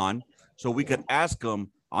bringing them on so we could ask them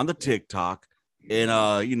on the TikTok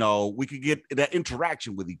and you know, we could get that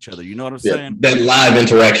interaction with each other. You know what I'm saying? That live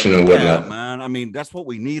interaction and whatnot. Yeah, man. I mean, that's what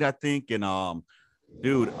we need, I think. And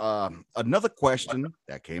dude, another question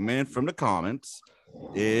that came in from the comments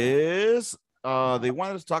is they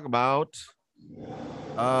wanted us to talk about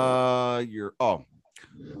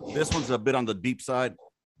this one's a bit on the deep side,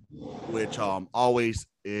 which always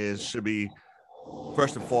should be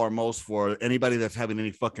first and foremost for anybody that's having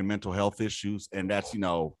any fucking mental health issues. And that's, you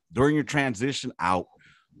know, during your transition out,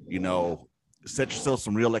 you know, set yourself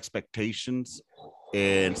some real expectations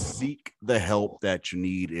and seek the help that you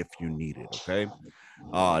need if you need it. Okay.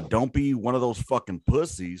 Don't be one of those fucking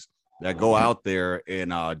pussies that go out there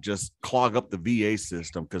and just clog up the VA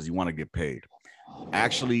system because you want to get paid.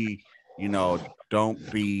 Actually, you know,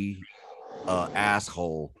 don't be an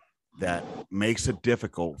asshole that makes it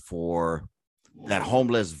difficult for that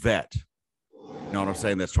homeless vet. You know what I'm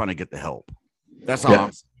saying? That's trying to get the help. That's all. Yeah.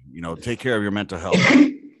 You know, take care of your mental health.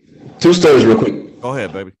 2 stories real quick. Go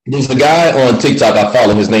ahead, baby. There's a guy on TikTok I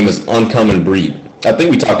follow. His name is Uncommon Breed. I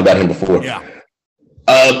think we talked about him before. Yeah.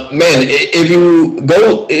 Man, if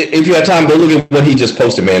you have time, go look at what he just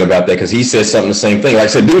posted, man, about that, because he said something the same thing. Like I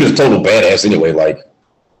said, dude is total badass anyway. Like,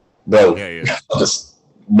 bro. Yeah.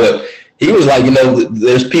 But he was like, you know,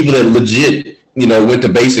 there's people that legit, you know, went to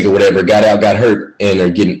basic or whatever, got out, got hurt, and are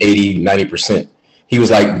getting 80, 90%. He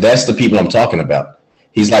was like, that's the people I'm talking about.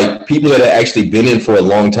 He's like, people that have actually been in for a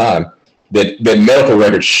long time, that medical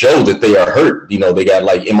records show that they are hurt. You know, they got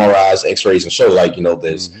like MRIs, x-rays, and show like, you know,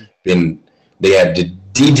 there's been, they have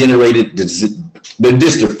degenerated, their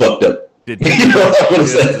discs are fucked up. You know what I'm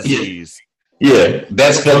saying? Yeah,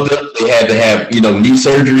 that's fucked up. They had to have, you know, knee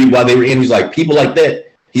surgery while they were in. He's like, people like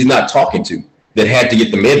that, he's not talking to, that had to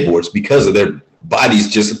get the med boards because of their bodies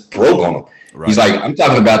just broke on them. Right. He's like, I'm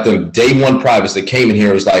talking about them day one privates that came in here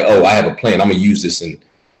and was like, oh, I have a plan. I'm going to use this and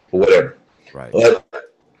whatever. Right. But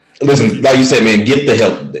listen, like you said, man, get the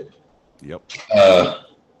help. Yep.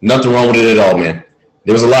 Nothing wrong with it at all, man.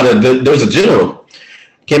 There was a general.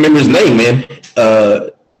 Can't remember his name, man.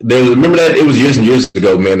 Remember that? It was years and years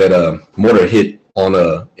ago, man, that mortar hit on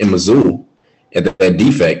in Missoula at that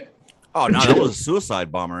defect. Oh, no, that was a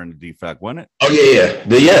suicide bomber in the defect, wasn't it? Oh,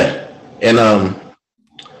 yeah. And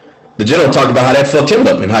the general talked about how that fucked him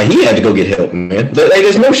up and how he had to go get help, man.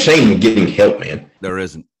 There's no shame in getting help, man. There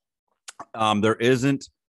isn't.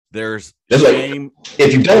 There's shame. Like,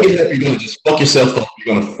 if you don't get help, you're going to just fuck yourself up.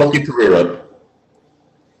 You're going to fuck your career up.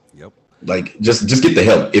 Yep. Like, just get the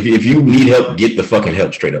help. If you need help, get the fucking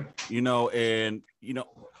help straight up. You know, and, you know,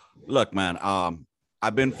 look, man,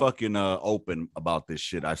 I've been fucking open about this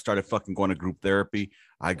shit. I started fucking going to group therapy.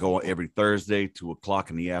 I go every Thursday, 2:00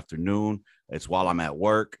 in the afternoon. It's while I'm at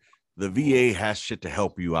work. The VA has shit to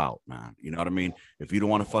help you out, man. You know what I mean? If you don't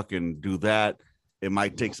want to fucking do that, it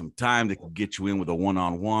might take some time to get you in with a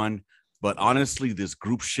one-on-one. But honestly, this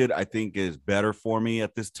group shit, I think, is better for me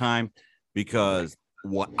at this time, because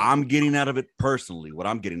what I'm getting out of it personally,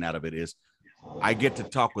 is I get to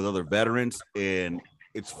talk with other veterans. And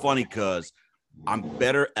it's funny because I'm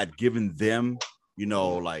better at giving them, you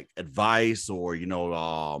know, like advice or, you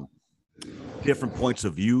know, different points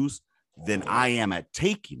of views than I am at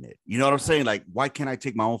taking it. You know what I'm saying? Like, why can't I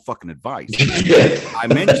take my own fucking advice? I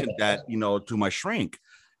mentioned that, you know, to my shrink,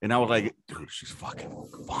 and I was like, dude, she's fucking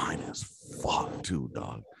fine as fuck too,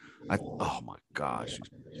 dog. Oh my gosh.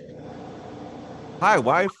 Hi,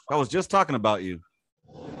 wife. I was just talking about you.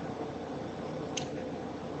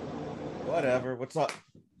 Whatever. What's up?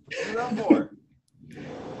 What's you up for?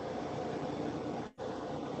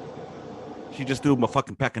 She just threw my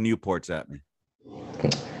fucking pack of Newports at me.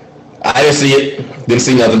 I didn't see it. Didn't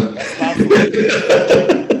see nothing.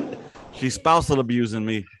 She's spousal abusing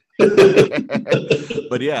me.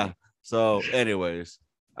 But yeah. So, anyways.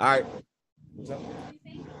 All right. What's up?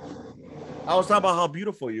 I was talking about how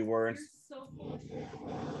beautiful you were.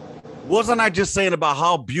 Wasn't I just saying about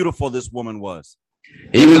how beautiful this woman was?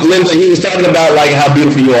 He was talking about like how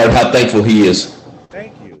beautiful you are and how thankful he is.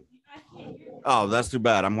 Thank you. Oh, that's too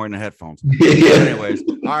bad. I'm wearing the headphones. Yeah. Anyways,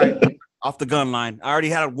 all right. Off the gun line. I already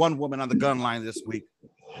had one woman on the gun line this week.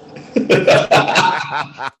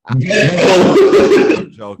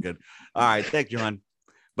 I'm joking. All right, thank you, hon.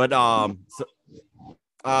 But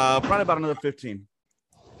probably about another 15.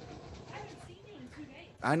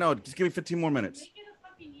 I know. Just give me 15 more minutes.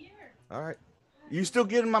 All right. You still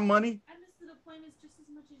getting my money? I miss the deployments just as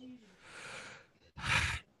much as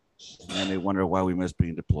usual. And they wonder why we miss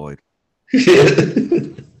being deployed.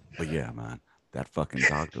 But yeah, man. That fucking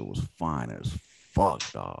doctor was fine as fuck,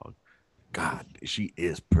 dog. God, she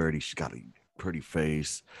is pretty. She's got a pretty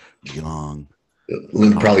face, young.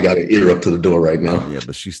 Lynn probably got an ear up to the door right now. Yeah,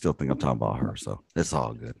 but she still think I'm talking about her, so it's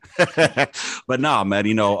all good. But nah, man,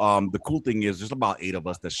 the cool thing is there's about 8 of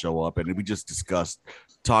us that show up, and we just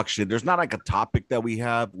talk shit. There's not like a topic that we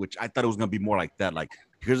have, which I thought it was gonna be more like that. Like,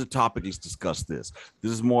 here's a topic, let's discuss this.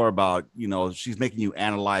 This is more about, she's making you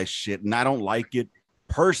analyze shit, and I don't like it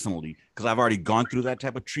personally because I've already gone through that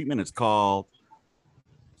type of treatment. It's called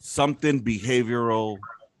something behavioral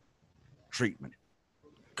treatment.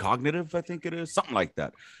 Cognitive, I think it is, something like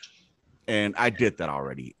that. And I did that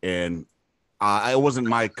already, and it wasn't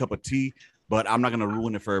my cup of tea, but I'm not gonna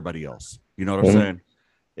ruin it for everybody else. You know what I'm saying?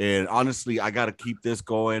 And honestly, I gotta keep this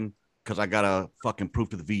going because I gotta fucking prove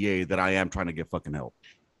to the VA that I am trying to get fucking help.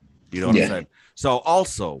 You know what I'm saying? So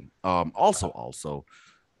also,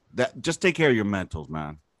 that just take care of your mentals,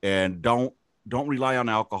 man, and don't rely on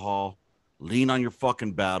alcohol. Lean on your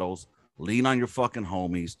fucking battles. Lean on your fucking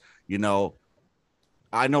homies.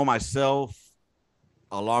 I know myself,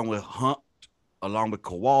 along with Hunt, along with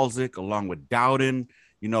Kowalczyk, along with Dowden,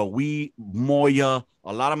 Moya,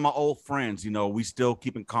 a lot of my old friends, we still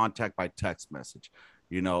keep in contact by text message,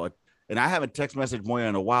 and I haven't text messaged Moya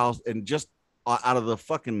in a while, and just out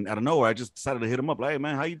of nowhere, I just decided to hit him up. Like, hey,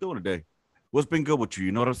 man, how you doing today? What's been good with you?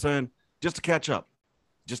 You know what I'm saying? Just to catch up.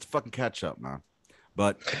 Just to fucking catch up, man.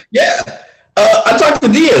 But yeah, I talked to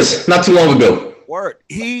Diaz not too long ago. Word.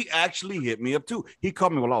 He actually hit me up too. He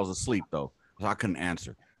called me while I was asleep though, so I couldn't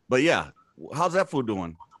answer. But yeah, how's that fool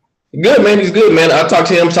doing? Good, man. He's good, man. I talk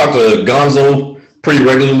to Gonzo pretty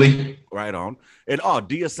regularly. Right on. And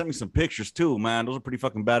Diaz sent me some pictures too, man. Those are pretty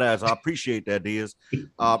fucking badass. I appreciate that, Diaz.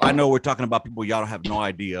 I know we're talking about people y'all don't have no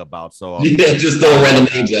idea about. So yeah, just throwing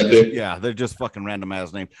random names out there. Yeah, they're just fucking random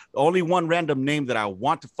ass names. The only one random name that I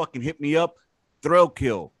want to fucking hit me up,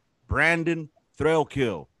 Thrillkill. Brandon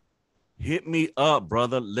Thrillkill. Hit me up,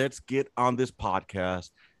 brother. Let's get on this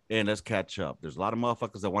podcast and let's catch up. There's a lot of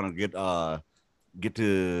motherfuckers that want to get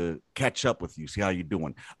to catch up with you, see how you're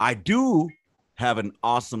doing. I do have an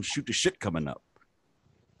awesome shoot the shit coming up.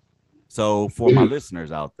 So for my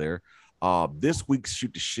listeners out there, this week's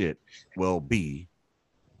shoot the shit will be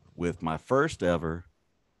with my first ever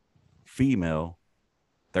female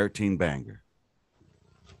 13 banger.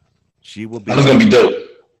 She will be. That's gonna be dope.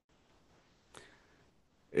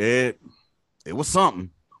 It was something.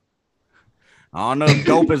 I don't know if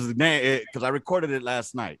dope is the name because I recorded it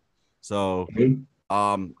last night. So,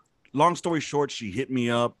 long story short, she hit me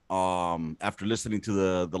up after listening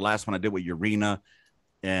to the last one I did with Urena,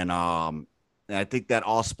 and I think that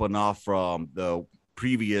all spun off from the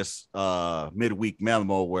previous midweek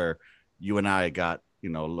memo where you and I got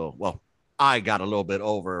I got a little bit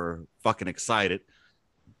over fucking excited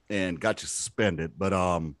and got you suspended, but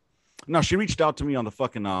no, she reached out to me on the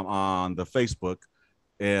fucking on the Facebook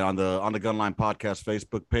and on the Gunline Podcast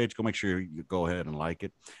Facebook page. Go make sure you go ahead and like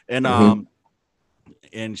it. And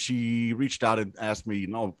and she reached out and asked me,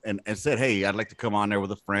 and said, hey, I'd like to come on there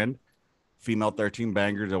with a friend, female 13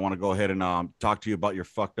 bangers. I want to go ahead and talk to you about your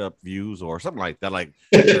fucked up views or something like that. Like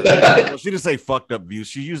she didn't say fucked up views.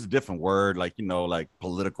 She used a different word, like like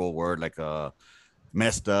political word, like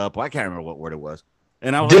messed up. Well, I can't remember what word it was.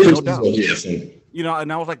 And I was like, no doubt.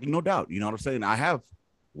 And I was like, no doubt. You know what I'm saying? I have.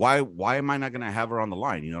 Why am I not going to have her on the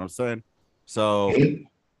line? You know what I'm saying? So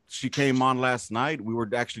she came on last night. We were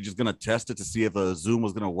actually just going to test it to see if a Zoom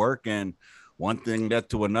was going to work. And one thing led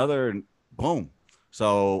to another and boom.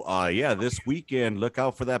 So, yeah, this weekend, look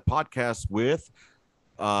out for that podcast with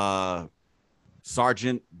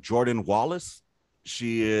Sergeant Jordan Wallace.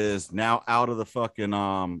 She is now out of the fucking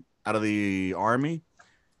out of the Army.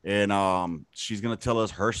 And she's going to tell us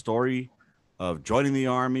her story of joining the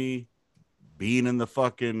Army, being in the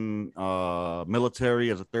fucking military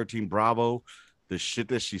as a 13 Bravo, the shit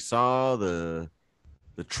that she saw, the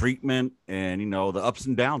treatment, and, the ups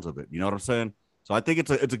and downs of it. You know what I'm saying? So I think it's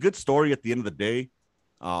a good story at the end of the day.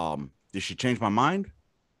 Did she change my mind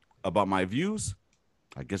about my views?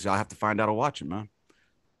 I guess y'all have to find out or watch it, man.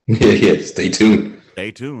 Yeah, stay tuned.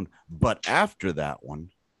 Stay tuned. But after that one,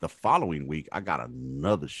 the following week, I got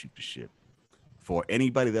another shoot the shit for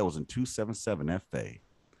anybody that was in 277 FA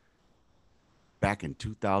back in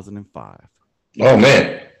 2005. Oh,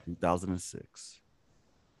 man. 2006.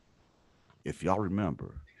 If y'all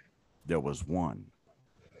remember, there was one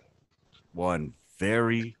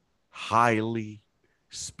very highly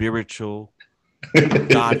spiritual,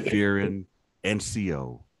 God-fearing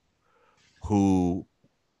NCO who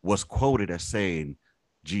was quoted as saying,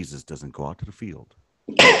 Jesus doesn't go out to the field.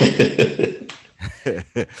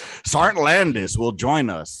 Sergeant Landis will join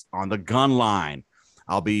us on the gun line.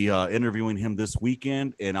 I'll be interviewing him this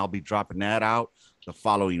weekend, and I'll be dropping that out the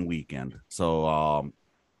following weekend. So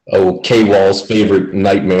Oh, K Wall's favorite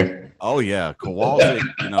nightmare. Oh yeah, Kowalski.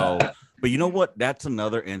 But you know what? That's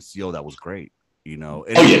another NCO that was great. And Oh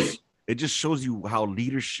yeah. it just shows you how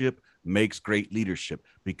leadership makes great leadership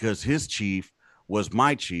because his chief was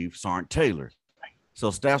my chief, Sergeant Taylor.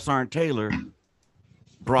 So Staff Sergeant Taylor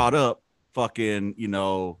brought up fucking,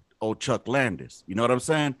 old Chuck Landis. You know what I'm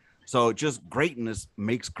saying? So just greatness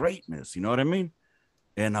makes greatness. You know what I mean?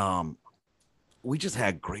 And we just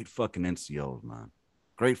had great fucking NCOs, man.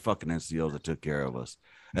 Great fucking NCOs that took care of us.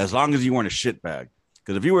 As long as you weren't a shitbag.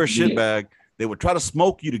 Because if you were a shitbag, they would try to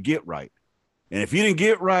smoke you to get right. And if you didn't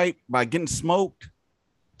get right by getting smoked,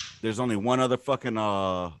 there's only one other fucking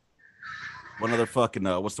what's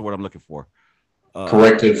the word I'm looking for?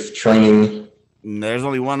 Corrective training. There's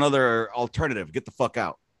only one other alternative. Get the fuck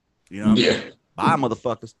out. Yeah. Bye,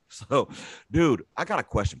 motherfuckers. So, dude, I got a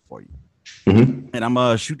question for you. Mm-hmm. And I'm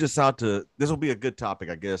gonna shoot this out to this will be a good topic,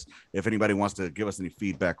 I guess, if anybody wants to give us any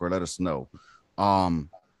feedback or let us know.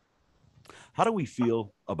 How do we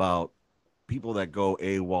feel about people that go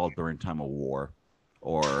AWOL during time of war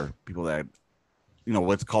or people that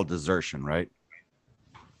what's called desertion, right?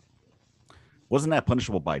 Wasn't that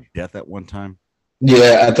punishable by death at one time?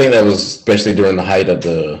 Yeah, I think that was especially during the height of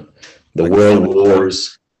the World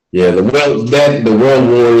Wars. Yeah, the World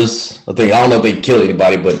Wars. I don't know if they killed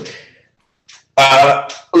anybody, but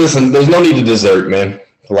listen, there's no need to desert, man.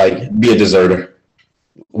 Like, be a deserter.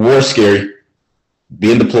 War's scary.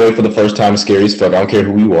 Being deployed for the first time is scary as fuck. I don't care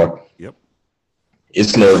who you are. Yep.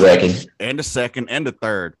 It's nerve-wracking. And the second and the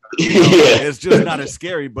third. Yeah. It's just not as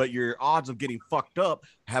scary, but your odds of getting fucked up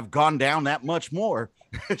have gone down that much more.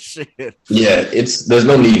 Shit. Yeah, there's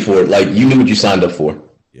no need for it. Like, you knew what you signed up for.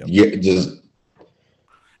 Yep. Yeah, just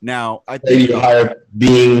now I think your higher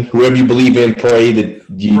being, whoever you believe in, pray that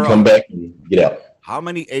you come back and get out. How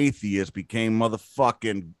many atheists became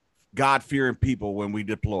motherfucking God-fearing people when we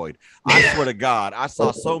deployed? I swear to God, I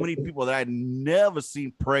saw so many people that I'd never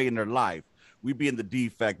seen pray in their life. We be in the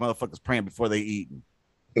defect, motherfuckers praying before they eating.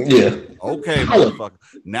 Yeah. Okay, motherfucker.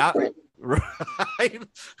 Now, right?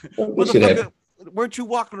 Motherfucker, weren't you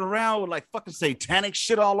walking around with like fucking satanic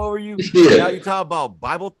shit all over you? Yeah. Now you talk about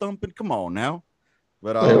Bible thumping? Come on now.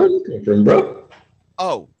 But where's it come from, bro?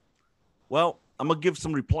 Oh, well, I'm gonna give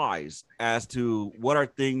some replies as to what are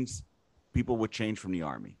things people would change from the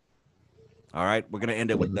Army. All right, we're gonna end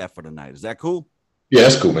it with that for tonight. Is that cool? Yeah,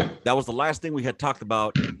 that's cool, man. That was the last thing we had talked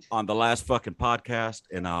about on the last fucking podcast,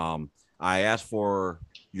 and I asked for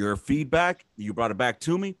your feedback. You brought it back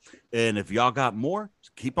to me, and if y'all got more,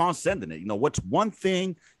 keep on sending it. What's one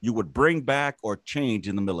thing you would bring back or change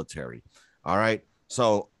in the military? All right,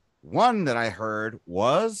 so one that I heard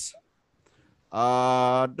was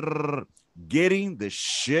getting the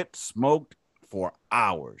shit smoked for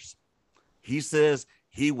hours. He says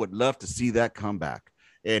he would love to see that come back,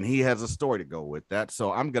 and he has a story to go with that.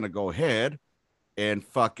 So I'm gonna go ahead and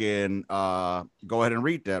fucking go ahead and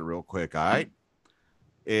read that real quick. All right,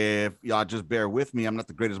 if y'all just bear with me, I'm not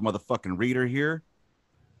the greatest motherfucking reader here,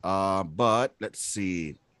 but let's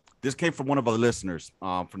see. This came from one of our listeners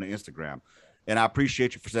from the Instagram, and I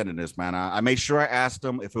appreciate you for sending this, man. I made sure I asked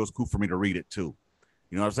him if it was cool for me to read it too.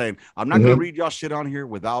 You know what I'm saying? I'm not going to read y'all shit on here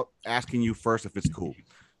without asking you first if it's cool.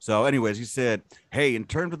 So anyways, he said, hey, in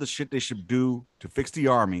terms of the shit they should do to fix the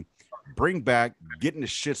Army, bring back getting the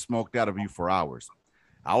shit smoked out of you for hours.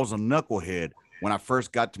 I was a knucklehead when I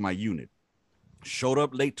first got to my unit. Showed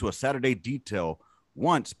up late to a Saturday detail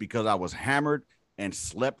once because I was hammered and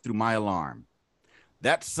slept through my alarm.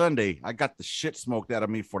 That Sunday, I got the shit smoked out of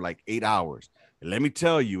me for like 8 hours. And let me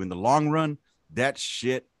tell you, in the long run, that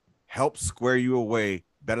shit helps square you away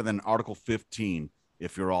better than Article 15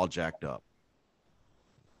 if you're all jacked up.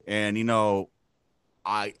 And,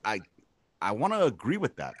 I want to agree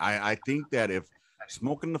with that. I think that if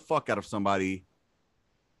smoking the fuck out of somebody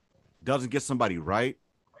doesn't get somebody right,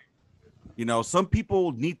 some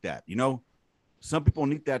people need that, some people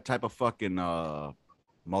need that type of fucking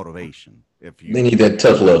motivation. They need that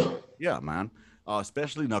tough love. Yeah, man.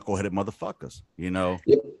 Especially knuckleheaded motherfuckers,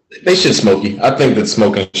 They should smoke you. I think that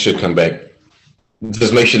smoking should come back.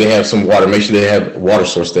 Just make sure they have some water. Make sure they have a water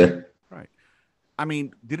source there. Right. I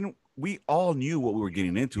mean, we all knew what we were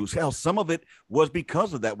getting into? Hell, some of it was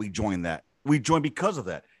because of that. We joined because of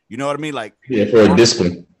that. You know what I mean? Like, for a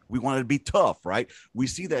discipline. We wanted to be tough, right? We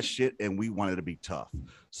see that shit and we wanted to be tough.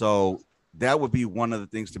 So that would be one of the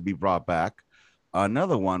things to be brought back.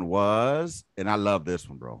 Another one was, and I love this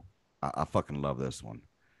one, bro. I fucking love this one.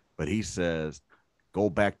 But he says, go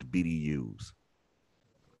back to BDUs.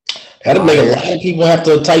 That'll make a lot of people have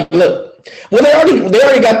to tighten up. Well, they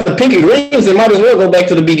already got the picket rings. They might as well go back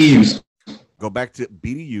to the BDUs. Go back to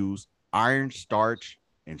BDUs, iron, starch,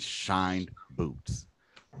 and shined boots,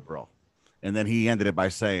 bro. And then he ended it by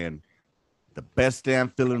saying, the best damn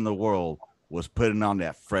feeling in the world was putting on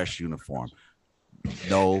that fresh uniform.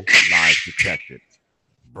 No lies detected.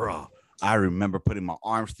 Bro, I remember putting my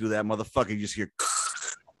arms through that motherfucker. You just hear,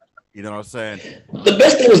 you know what I'm saying? The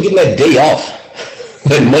best thing was getting that day off,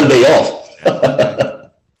 that Monday off.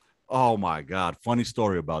 Oh my God. Funny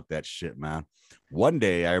story about that shit, man. One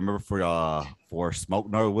day I remember for Smoke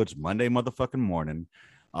Norwood's Monday motherfucking morning,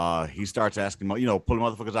 he starts asking, pulling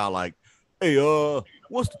motherfuckers out like, hey,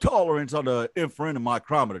 what's the tolerance on the infrared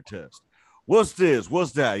micrometer test? What's this?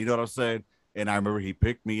 What's that? You know what I'm saying? And I remember he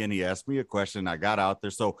picked me and he asked me a question. I got out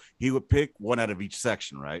there. So he would pick one out of each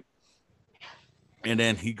section, right? And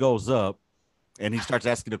then he goes up and he starts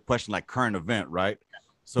asking a question like current event, right?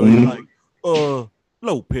 So he's like,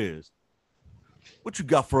 Lopez, what you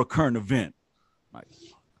got for a current event? Like,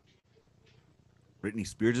 Britney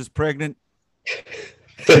Spears is pregnant.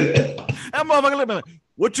 That motherfucker, let me like,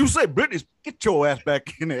 what you say, Britney? Get your ass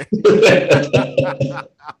back in there.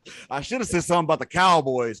 I should have said something about the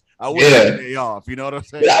Cowboys. I would have day off. You know what I'm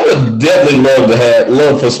saying? I would definitely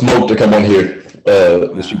love for Smoke to come on here.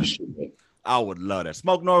 I would love that.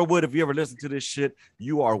 Smoke Norwood, if you ever listen to this shit,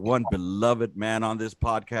 you are one beloved man on this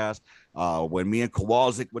podcast. When me and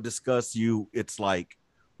Kowalczyk would discuss you, it's like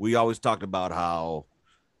we always talked about how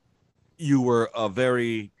you were a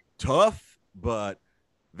very tough but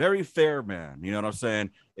very fair man. You know what I'm saying?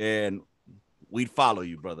 And we'd follow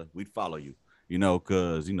you, brother. We'd follow you,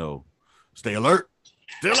 because, stay alert.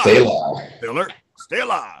 Stay alive. Stay alert. Stay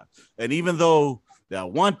alive. And even though that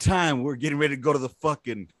one time we're getting ready to go to the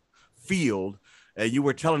fucking field and you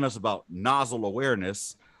were telling us about nozzle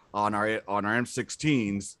awareness on our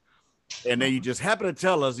M16s, and then you just happen to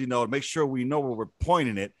tell us, make sure we know where we're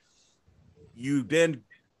pointing it. You then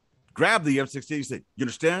grab the M16 and say, you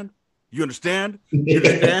understand? You understand? You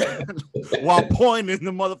understand? While pointing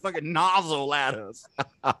the motherfucking nozzle at us.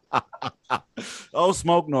 Oh,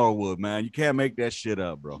 Smoke Norwood, man. You can't make that shit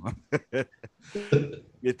up, bro.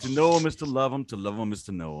 Get to know him is to love him is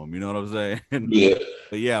to know him. You know what I'm saying? Yeah.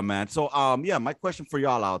 But yeah, man. So, my question for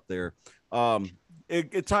y'all out there,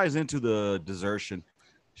 it ties into the desertion.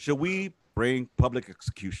 Should we bring public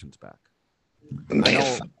executions back?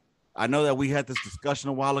 I know that we had this discussion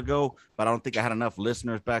a while ago, but I don't think I had enough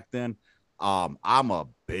listeners back then. I'm a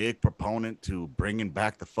big proponent to bringing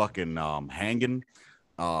back the fucking hanging,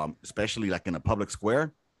 especially like in a public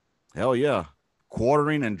square. Hell yeah.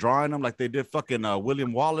 Quartering and drawing them like they did fucking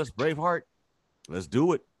William Wallace, Braveheart. Let's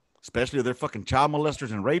do it. Especially if they're fucking child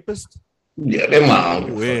molesters and rapists. Yeah, they're mom.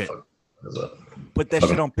 Do it. Put that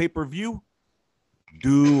shit on pay-per-view.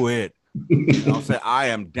 Do it. I'll say I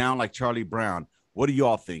am down like Charlie Brown. What do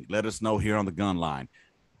y'all think? Let us know here on the gun line.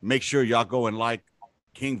 Make sure y'all go and like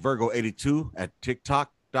King Virgo 82 at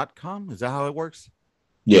TikTok.com. Is that how it works?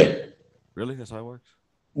 Yeah. Really? That's how it works?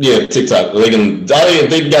 Yeah, TikTok. If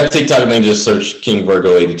they got TikTok, then just search King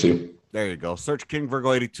Virgo 82. There you go. Search King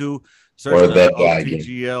Virgo 82. Search the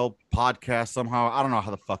TGL podcast somehow. I don't know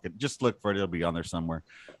how the fuck it. Just look for it. It'll be on there somewhere.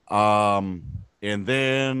 And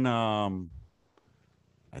then I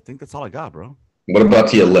think that's all I got, bro. What about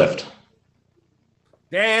to your left?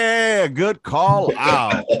 Yeah, good call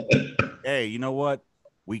out. Hey, you know what?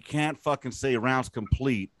 We can't fucking say rounds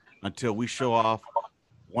complete until we show off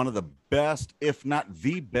one of the best, if not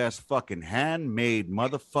the best, fucking handmade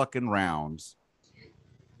motherfucking rounds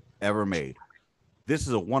ever made. This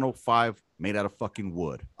is a 105 made out of fucking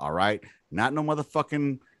wood. All right, not no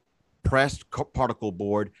motherfucking pressed particle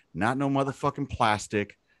board, not no motherfucking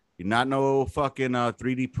plastic, not no fucking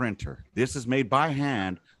 3D printer. This is made by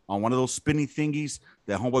hand on one of those spinny thingies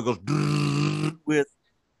that homeboy goes with.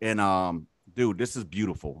 And dude, this is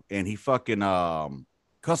beautiful. And he fucking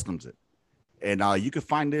customs it. And you can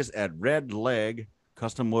find this at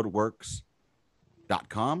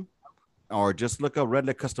redlegcustomwoodworks.com, or just look up Red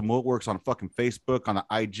Leg Custom Woodworks on fucking Facebook, on the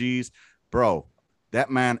IGs. Bro,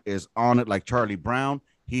 that man is on it like Charlie Brown.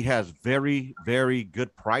 He has very, very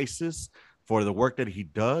good prices for the work that he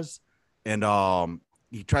does. And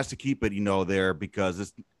he tries to keep it, there,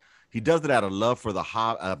 because he does it out of love for the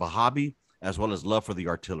hobby, as well as love for the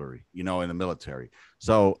artillery, in the military.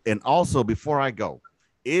 So, and also before I go,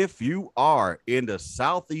 if you are in the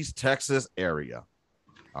Southeast Texas area,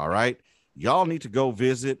 all right, y'all need to go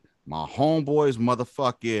visit my homeboy's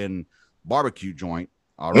motherfucking barbecue joint.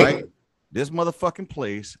 All right. This motherfucking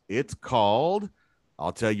place, it's called,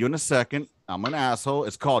 I'll tell you in a second. I'm an asshole.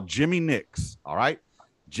 It's called Jimmy Nick's. All right.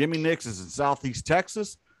 Jimmy Nick's is in Southeast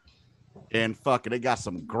Texas. And fucking, they got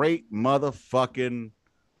some great motherfucking.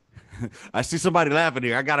 I see somebody laughing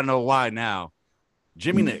here. I got to know why now.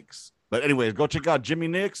 Jimmy Nick's. But anyways, go check out Jimmy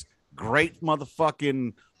Nick's. Great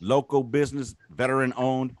motherfucking local business, veteran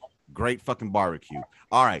owned, great fucking barbecue.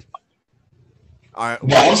 All right. Yeah,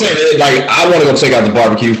 I'm saying like I want to go check out the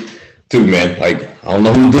barbecue too, man. Like I don't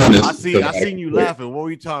know who's doing this. I seen you laughing. What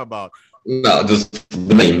were you talking about? No, just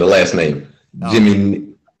the last name,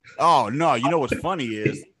 Jimmy. Oh no, you know what's funny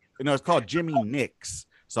is it's called Jimmy Nick's.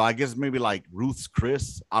 So I guess maybe like Ruth's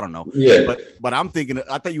Chris. I don't know. Yeah. But I'm thinking.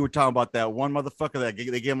 I thought you were talking about that one motherfucker that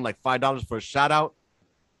they gave him like $5 for a shout out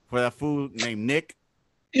for that food named Nick.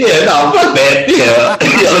 Yeah, no, fuck that. Yeah.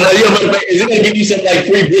 Is he gonna give you some like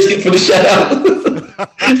free biscuit for the shout out?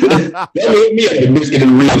 Don't hit me up the biscuit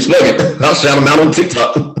and real slug. I'll shout him out on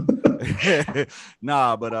TikTok.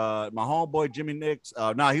 Nah, but my homeboy Jimmy Nick's,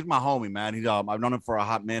 he's my homie, man. He's I've known him for a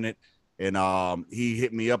hot minute, and he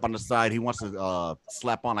hit me up on the side. He wants to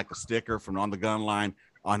slap on like a sticker from On the Gun Line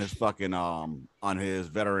on his fucking on his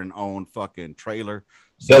veteran owned fucking trailer.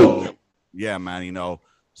 So yeah, man,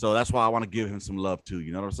 so that's why I want to give him some love too.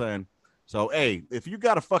 You know what I'm saying? So hey, if you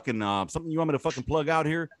got a fucking something you want me to fucking plug out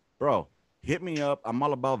here, bro, hit me up. I'm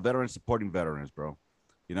all about veterans supporting veterans, bro.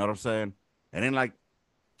 You know what I'm saying? It ain't like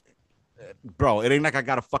I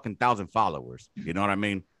got a fucking 1,000 followers. You know what I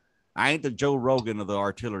mean? I ain't the Joe Rogan of the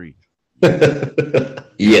artillery.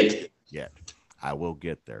 Yet. I will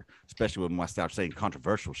get there, especially when I start saying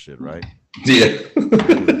controversial shit, right? Yeah.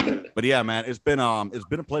 But yeah, man, it's been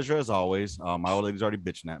a pleasure as always. My old lady's already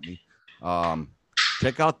bitching at me.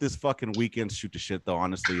 Check out this fucking weekend shoot the shit though.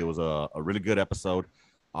 Honestly, it was a really good episode.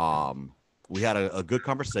 We had a good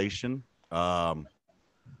conversation.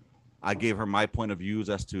 I gave her my point of views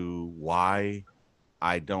as to why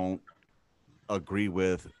I don't agree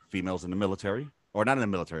with females in the military, or not in the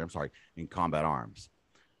military. I'm sorry, in combat arms.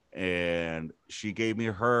 And she gave me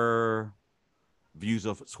her views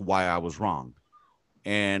of why I was wrong.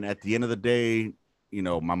 And at the end of the day,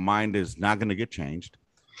 my mind is not going to get changed.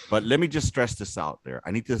 But let me just stress this out there.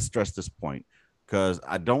 I need to stress this point because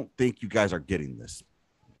I don't think you guys are getting this.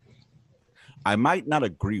 I might not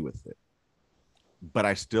agree with it, but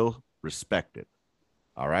I still respect it.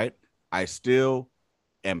 All right. I still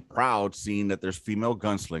am proud seeing that there's female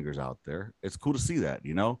gunslingers out there. It's cool to see that,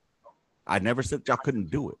 I never said y'all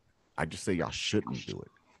couldn't do it. I just say y'all shouldn't do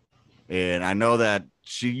it. And I know that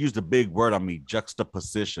she used a big word on me,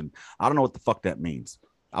 juxtaposition. I don't know what the fuck that means.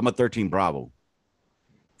 I'm a 13 Bravo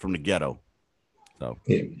from the ghetto. So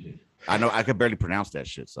I know I could barely pronounce that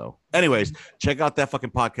shit. So anyways, check out that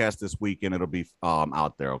fucking podcast this week and it'll be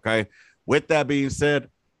out there. Okay. With that being said,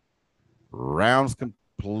 rounds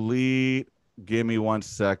complete. Give me 1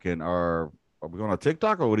 second. Are we going on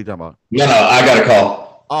TikTok or what are you talking about? No, I got a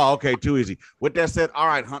call. Oh, okay. Too easy. With that said, all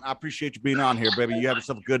right, Hunt, I appreciate you being on here, baby. You have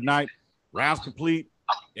yourself a good night. Rounds complete.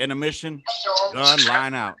 Intermission. Done.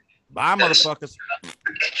 Line out. Bye, motherfuckers.